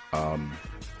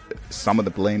some of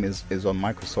the blame is on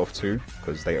Microsoft too,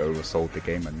 because they oversold the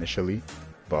game initially.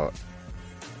 But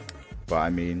I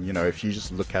mean, you know, if you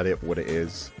just look at it what it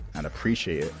is and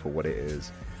appreciate it for what it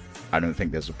is, I don't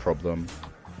think there's a problem.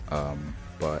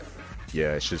 But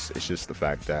yeah, it's just the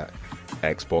fact that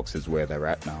Xbox is where they're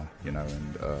at now, you know,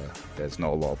 and there's not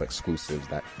a lot of exclusives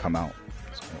that come out.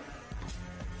 So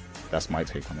that's my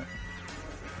take on it.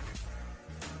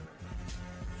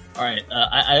 All right,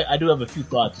 I do have a few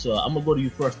thoughts. I'm gonna go to you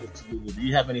first, Lulu. Do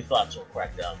you have any thoughts on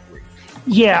Crackdown 3?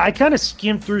 Yeah, I kind of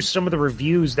skimmed through some of the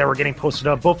reviews that were getting posted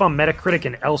up, both on Metacritic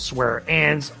and elsewhere,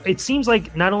 and it seems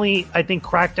like not only, I think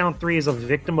Crackdown 3 is a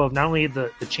victim of not only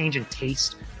the change in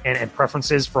taste and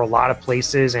preferences for a lot of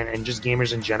places and just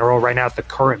gamers in general right now at the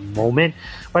current moment.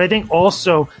 But I think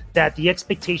also that the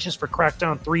expectations for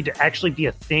Crackdown 3 to actually be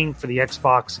a thing for the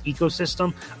Xbox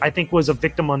ecosystem, I think was a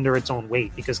victim under its own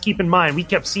weight. Because keep in mind, we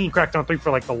kept seeing Crackdown 3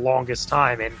 for like the longest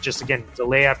time, and just again,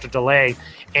 delay after delay.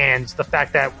 And the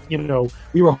fact that, you know,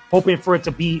 we were hoping for it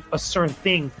to be a certain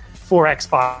thing for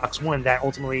Xbox One that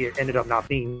ultimately it ended up not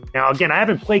being. Now, again, I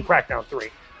haven't played Crackdown 3.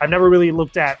 I've never really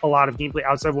looked at a lot of gameplay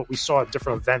outside of what we saw at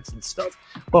different events and stuff.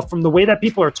 But from the way that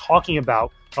people are talking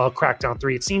about Crackdown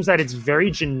 3, it seems that it's very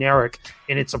generic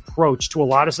in its approach to a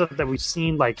lot of stuff that we've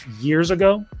seen like years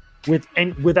ago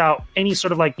without any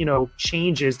sort of like, you know,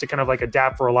 changes to kind of like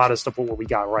adapt for a lot of stuff with what we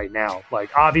got right now. Like,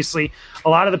 obviously, a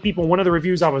lot of the people, one of the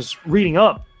reviews I was reading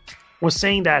up was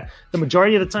saying that the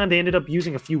majority of the time they ended up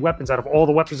using a few weapons out of all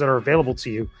the weapons that are available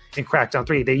to you in Crackdown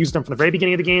 3. They used them from the very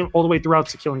beginning of the game all the way throughout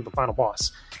to killing the final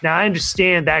boss. Now, I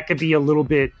understand that could be a little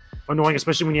bit annoying,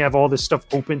 especially when you have all this stuff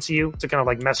open to you to kind of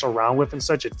like mess around with and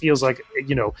such. It feels like,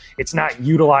 you know, it's not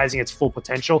utilizing its full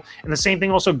potential. And the same thing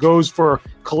also goes for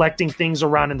collecting things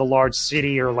around in the large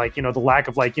city, or like, you know, the lack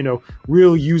of like, you know,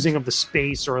 real using of the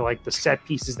space or like the set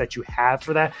pieces that you have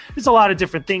for that. There's a lot of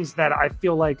different things that I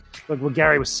feel like what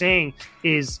Gary was saying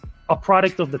is a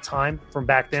product of the time from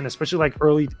back then, especially like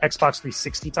early Xbox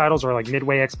 360 titles or like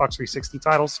midway Xbox 360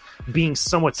 titles being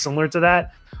somewhat similar to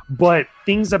that. But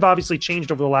things have obviously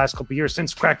changed over the last couple of years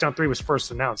since Crackdown 3 was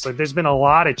first announced. Like, there's been a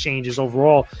lot of changes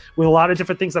overall with a lot of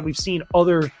different things that we've seen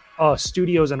other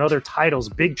studios and other titles,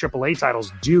 big AAA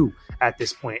titles, do at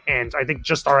this point. And I think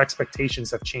just our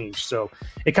expectations have changed. So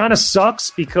it kind of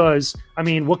sucks because, I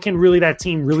mean, what can really that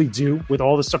team really do with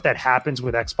all the stuff that happens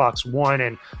with Xbox One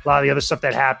and a lot of the other stuff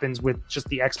that happens with just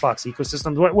the Xbox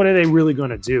ecosystem? What are they really going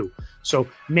to do? So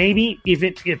maybe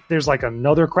if there's like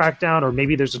another Crackdown, or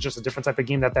maybe there's just a different type of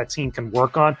game that team can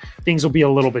work on, things will be a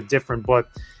little bit different. But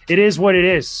it is what it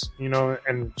is, you know,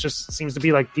 and just seems to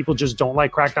be like people just don't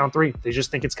like Crackdown 3. They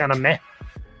just think it's kind of meh.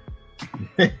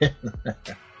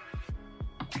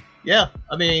 Yeah,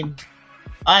 I mean,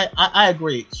 I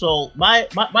agree. So my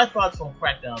thoughts on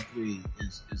Crackdown 3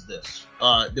 is this.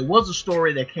 There was a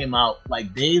story that came out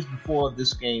like days before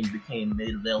this game became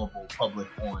made available public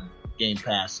on Game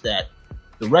Pass that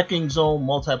the Wrecking Zone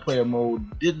multiplayer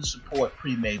mode didn't support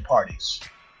pre-made parties.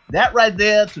 That right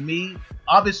there, to me,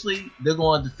 obviously they're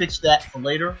going to fix that for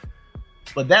later.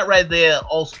 But that right there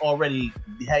also already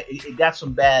it got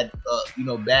some bad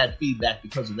feedback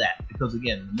because of that. Because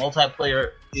again, the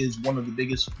multiplayer is one of the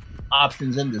biggest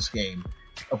options in this game.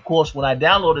 Of course, when I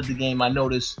downloaded the game, I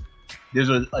noticed there's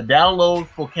a download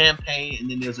for campaign, and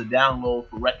then there's a download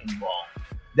for Wrecking Ball.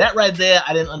 That right there,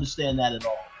 I didn't understand that at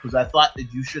all, because I thought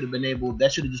that you should have been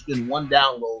that should have just been one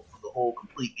download for the whole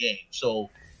complete game. So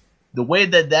the way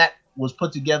that was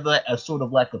put together as sort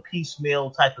of like a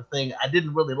piecemeal type of thing, I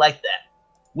didn't really like that.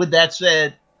 With that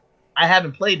said, I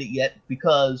haven't played it yet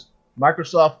because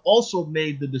Microsoft also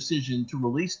made the decision to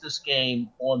release this game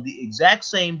on the exact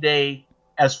same day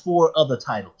as 4 other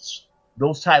titles.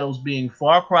 Those titles being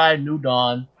Far Cry New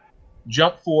Dawn,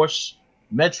 Jump Force,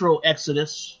 Metro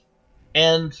Exodus,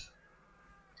 and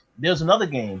there's another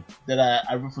game that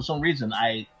I for some reason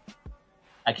I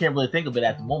can't really think of it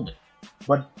at the moment.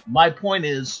 But my point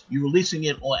is, you're releasing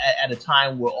it at a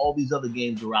time where all these other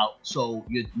games are out, so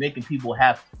you're making people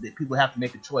have to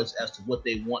make a choice as to what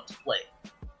they want to play.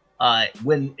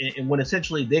 When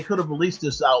essentially they could have released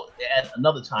this out at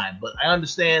another time, but I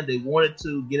understand they wanted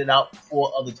to get it out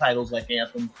before other titles like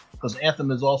Anthem, because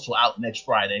Anthem is also out next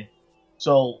Friday.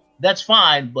 So that's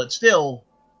fine, but still,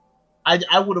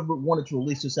 I would have wanted to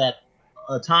release this at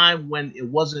a time when it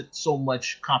wasn't so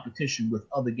much competition with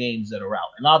other games that are out.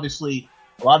 And obviously,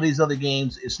 a lot of these other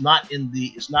games, it's not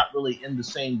really in the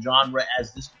same genre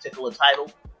as this particular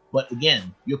title. But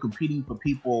again, you're competing for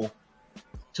people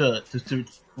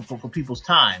for people's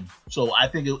time. So I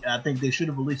think they should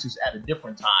have released this at a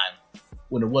different time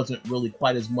when it wasn't really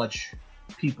quite as much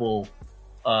people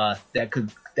that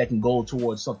can go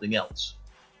towards something else.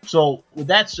 So with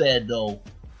that said, though,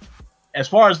 as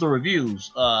far as the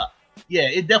reviews, yeah,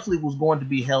 it definitely was going to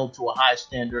be held to a high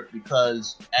standard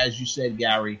because, as you said,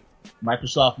 Gary,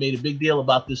 Microsoft made a big deal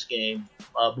about this game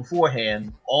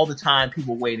beforehand. All the time,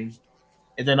 people waiting.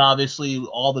 And then, obviously,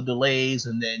 all the delays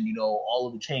and then, all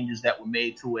of the changes that were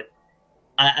made to it.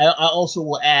 I also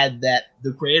will add that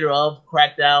the creator of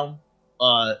Crackdown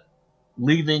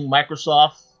leaving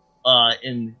Microsoft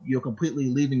and completely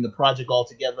leaving the project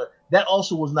altogether, that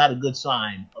also was not a good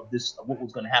sign of what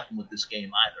was going to happen with this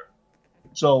game either.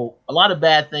 So a lot of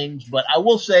bad things, but I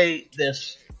will say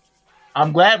this.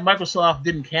 I'm glad Microsoft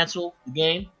didn't cancel the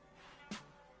game.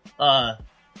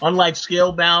 Unlike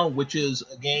Scalebound, which is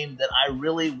a game that I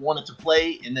really wanted to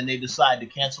play, and then they decided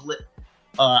to cancel it.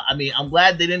 I mean, I'm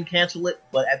glad they didn't cancel it,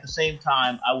 but at the same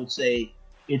time, I would say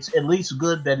it's at least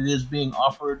good that it is being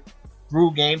offered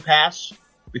through Game Pass,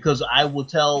 because I would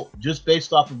tell, just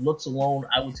based off of looks alone,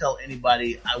 I would tell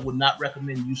anybody I would not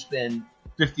recommend you spend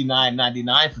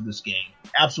 $59.99 for this game.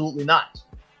 Absolutely not.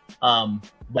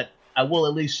 But I will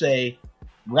at least say,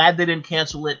 glad they didn't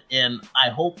cancel it, and I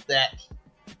hope that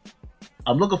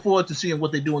I'm looking forward to seeing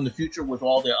what they do in the future with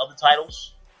all their other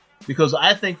titles, because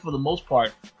I think for the most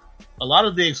part, a lot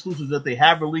of the exclusives that they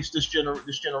have released this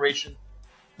generation,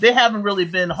 they haven't really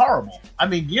been horrible. I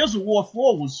mean, Gears of War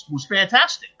 4 was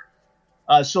fantastic.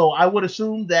 So I would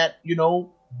assume that, you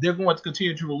know, they're going to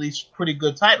continue to release pretty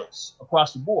good titles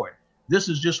across the board. This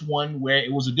is just one where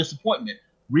it was a disappointment.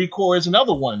 ReCore is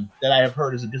another one that I have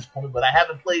heard is a disappointment, but I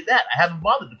haven't played that. I haven't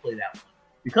bothered to play that one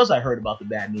because I heard about the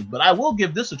bad news. But I will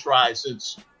give this a try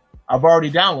since I've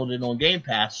already downloaded it on Game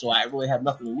Pass, so I really have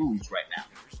nothing to lose right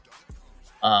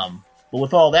now. But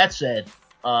with all that said,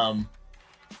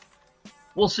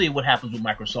 we'll see what happens with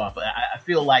Microsoft. I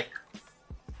feel like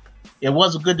it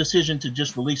was a good decision to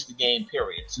just release the game,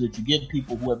 period, so that you give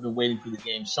people who have been waiting for the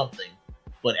game something.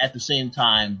 But at the same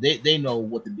time, they know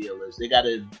what the deal is. They got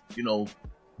to, you know,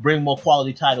 bring more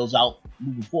quality titles out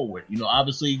moving forward. You know,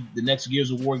 obviously, the next Gears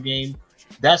of War game,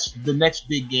 that's the next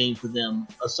big game for them,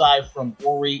 aside from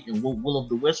Ori and Will of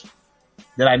the Wisp,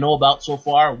 that I know about so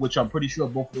far, which I'm pretty sure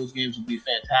both of those games will be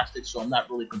fantastic, so I'm not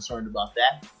really concerned about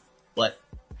that. But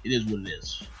it is what it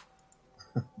is.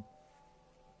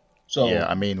 So yeah,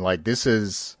 I mean, like, this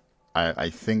is, I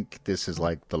think this is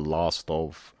like the last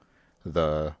of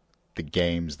the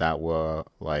games that were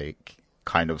like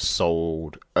kind of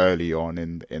sold early on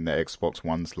in the Xbox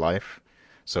One's life.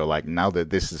 So like now that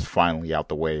this is finally out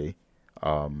the way,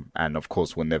 and of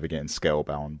course we're never getting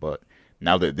Scalebound, but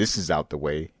now that this is out the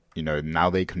way, you know, now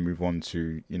they can move on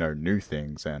to, you know, new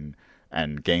things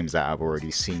and games that have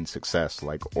already seen success,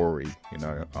 like Ori, you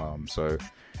know. So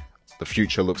the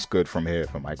future looks good from here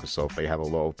for Microsoft. They have a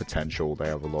lot of potential. They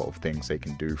have a lot of things they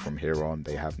can do from here on.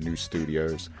 They have new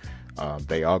studios.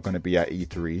 They are going to be at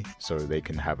E3, so they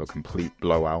can have a complete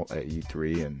blowout at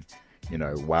E3 and, you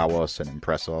know, wow us and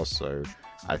impress us. So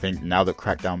I think now that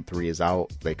Crackdown 3 is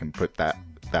out, they can put that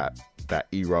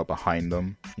era behind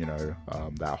them, you know,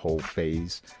 that whole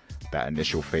phase, that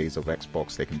initial phase of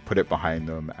Xbox, they can put it behind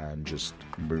them and just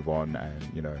move on,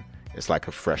 and, you know, it's like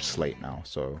a fresh slate now.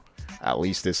 So at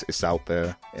least it's out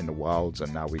there in the wilds,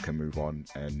 and now we can move on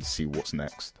and see what's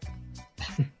next.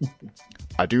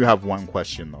 I do have one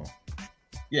question though.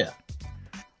 Yeah.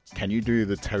 Can you do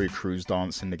the Terry Crews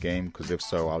dance in the game? Because if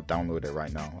so, I'll download it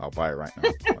right now. I'll buy it right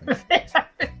now.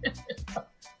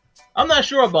 I'm not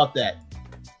sure about that.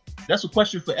 That's a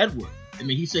question for Edward. I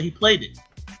mean, he said he played it,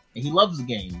 and he loves the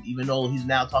game, even though he's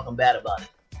now talking bad about it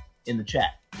in the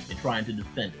chat and trying to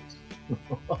defend it.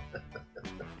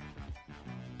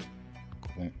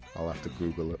 Cool. I'll have to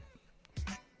Google it.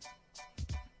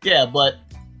 Yeah, but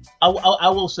I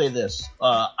will say this.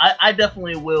 I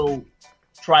definitely will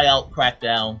try out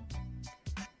Crackdown,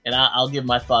 and I'll give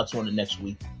my thoughts on it next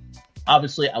week.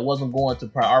 Obviously, I wasn't going to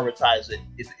prioritize it.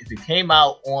 If it came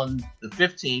out on the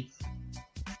 15th,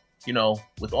 you know,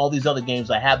 with all these other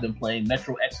games I have been playing,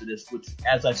 Metro Exodus, which,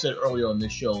 as I said earlier on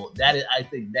this show, I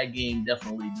think that game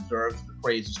definitely deserves the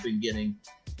praise it's been getting.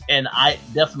 And I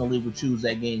definitely would choose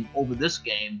that game over this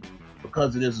game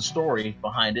because it is a story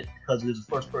behind it, because it is a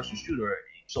first-person shooter.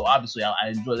 So obviously, I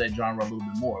enjoy that genre a little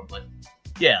bit more. But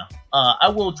yeah, I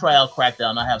will try out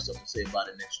Crackdown. I have something to say about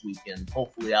it next week, and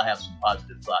hopefully I'll have some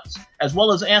positive thoughts, as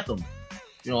well as Anthem.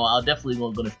 You know, I'll definitely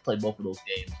going to play both of those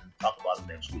games and talk about them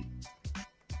next week.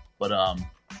 But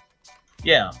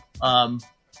yeah.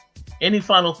 Any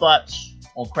final thoughts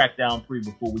on Crackdown 3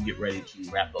 before we get ready to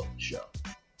wrap up the show?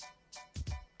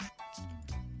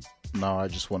 No, I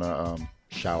just want to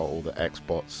shout out all the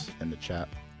Xbots in the chat.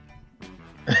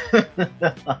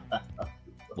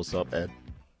 What's up, Ed?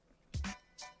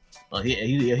 Well,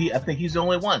 I think he's the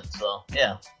only one. So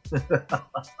yeah,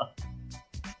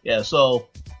 yeah. So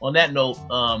on that note,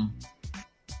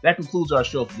 that concludes our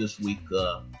show for this week.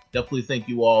 Definitely thank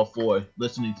you all for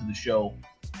listening to the show.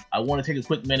 I want to take a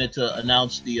quick minute to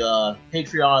announce the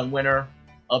Patreon winner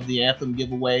of the Anthem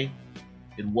giveaway.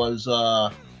 It was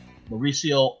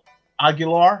Mauricio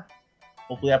Aguilar.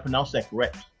 Hopefully I pronounced that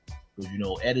correct, because, you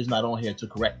know, Ed is not on here to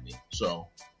correct me. So,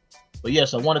 but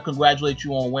yes, I want to congratulate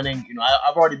you on winning. You know,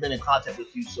 I've already been in contact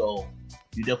with you, so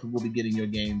you definitely will be getting your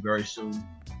game very soon.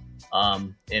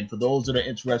 And for those that are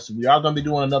interested, we are going to be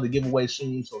doing another giveaway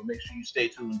soon, so make sure you stay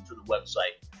tuned to the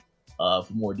website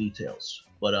for more details.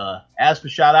 But as for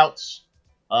shout outs,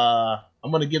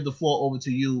 I'm going to give the floor over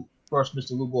to you first,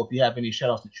 Mr. Lugo, if you have any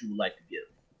shout-outs that you would like to give.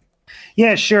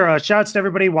 Yeah, sure. Shouts to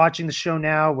everybody watching the show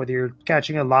now, whether you're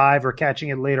catching it live or catching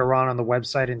it later on the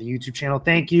website and the YouTube channel.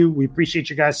 Thank you. We appreciate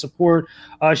you guys' support.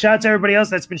 Shout out to everybody else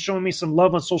that's been showing me some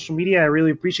love on social media. I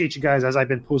really appreciate you guys as I've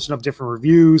been posting up different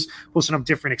reviews, posting up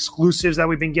different exclusives that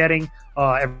we've been getting.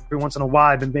 Every once in a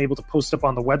while, I've been able to post up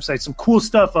on the website some cool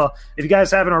stuff. If you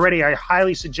guys haven't already, I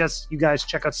highly suggest you guys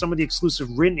check out some of the exclusive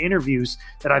written interviews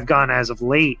that I've gotten as of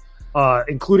late,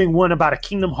 including one about a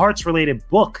Kingdom Hearts related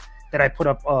book that I put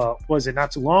up, was it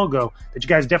not too long ago, that you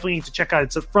guys definitely need to check out.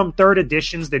 It's from Third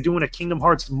Editions. They're doing a Kingdom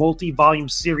Hearts multi-volume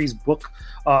series book,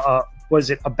 was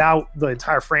it about the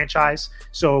entire franchise.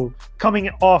 So coming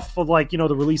off of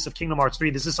the release of Kingdom Hearts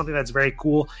 3, this is something that's very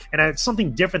cool. And it's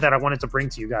something different that I wanted to bring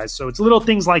to you guys. So it's little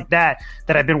things like that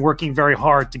I've been working very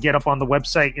hard to get up on the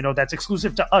website, that's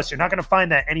exclusive to us. You're not going to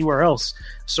find that anywhere else.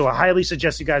 So I highly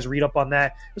suggest you guys read up on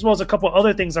that, as well as a couple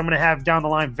other things I'm going to have down the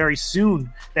line very soon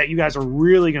that you guys are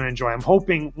really going to enjoy. I'm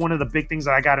hoping one of the big things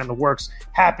that I got in the works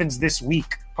happens this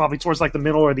week, probably towards the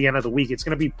middle or the end of the week. It's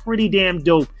going to be pretty damn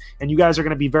dope, and you guys are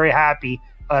going to be very happy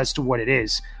as to what it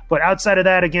is. But outside of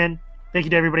that, again, thank you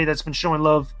to everybody that's been showing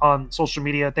love on social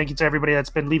media. Thank you to everybody that's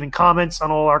been leaving comments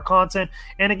on all our content.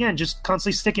 And again, just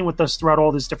constantly sticking with us throughout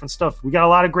all this different stuff. We got a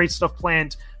lot of great stuff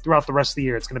planned throughout the rest of the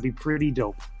year. It's going to be pretty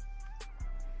dope.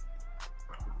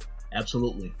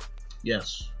 Absolutely.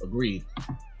 Yes, agreed.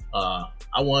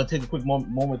 I want to take a quick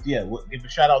moment. Yeah, give a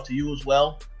shout out to you as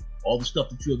well. All the stuff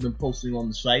that you have been posting on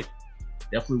the site.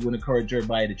 Definitely would encourage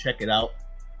everybody to check it out.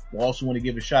 We also want to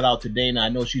give a shout out to Dana. I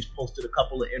know she's posted a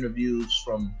couple of interviews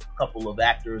from a couple of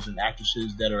actors and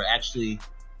actresses that are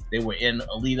they were in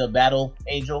Alita Battle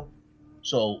Angel.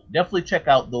 So definitely check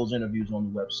out those interviews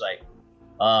on the website.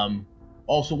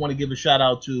 Also want to give a shout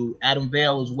out to Adam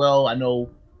Vale as well. I know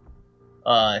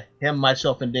him,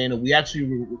 myself, and Dana, we actually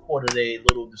recorded a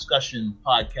little discussion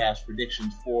podcast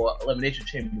predictions for Elimination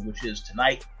Chamber, which is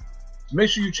tonight. So make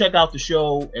sure you check out the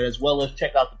show, and as well as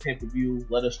check out the pay-per-view.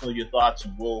 Let us know your thoughts,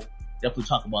 and we'll definitely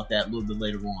talk about that a little bit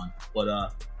later on.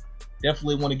 But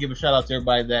definitely want to give a shout out to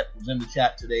everybody that was in the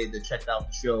chat today that checked out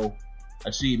the show.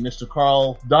 I see Mr.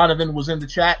 Carl Donovan was in the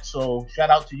chat, so shout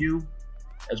out to you,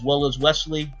 as well as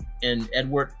Wesley and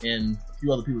Edward and a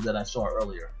few other people that I saw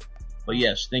earlier. But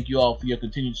yes, thank you all for your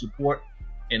continued support.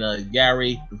 And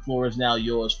Gary, the floor is now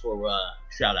yours for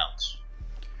shout outs.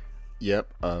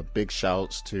 Yep, big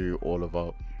shouts to all of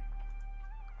our...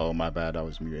 Oh, my bad, I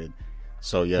was muted.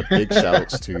 So yeah, big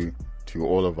shouts to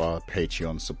all of our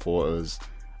Patreon supporters.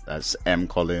 That's M.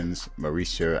 Collins,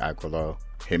 Mauricio Aguilar,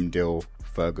 Himdil,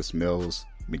 Fergus Mills,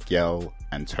 Miguel,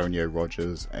 Antonio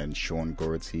Rogers, and Sean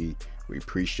Gority. We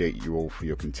appreciate you all for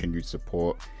your continued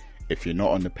support. If you're not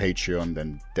on the Patreon,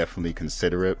 then definitely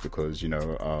consider it, because,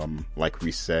 like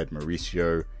we said,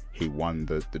 Mauricio, he won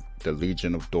the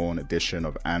Legion of Dawn edition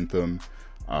of Anthem.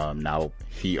 Now,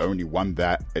 he only won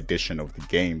that edition of the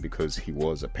game because he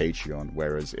was a Patreon,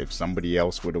 whereas if somebody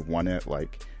else would have won it,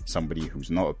 like somebody who's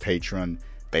not a patron,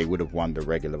 they would have won the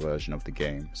regular version of the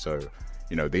game. So,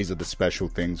 these are the special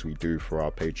things we do for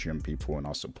our Patreon people and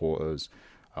our supporters.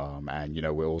 And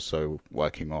we're also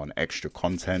working on extra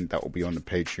content that will be on the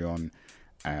Patreon,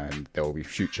 and there will be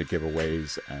future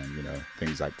giveaways and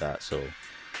things like that. So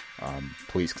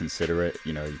please consider it.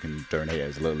 You can donate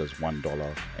as little as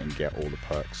 $1 and get all the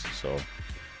perks. So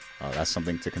that's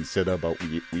something to consider. But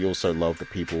we also love the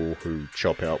people who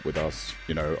chop it up with us,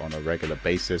 on a regular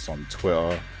basis on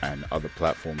Twitter and other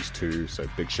platforms too. So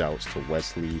big shouts to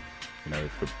Wesley,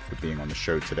 for being on the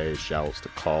show today. Shouts to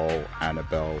Carl,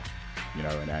 Annabelle,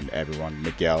 and everyone,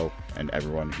 Miguel, and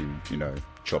everyone who,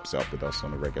 chops up with us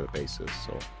on a regular basis.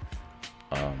 So,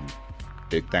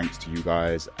 big thanks to you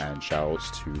guys, and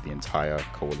shoutouts to the entire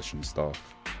Coalition staff.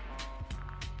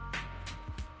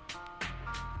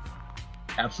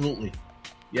 Absolutely.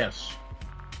 Yes.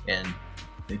 And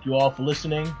thank you all for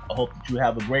listening. I hope that you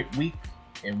have a great week,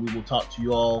 and we will talk to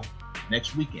you all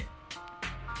next weekend.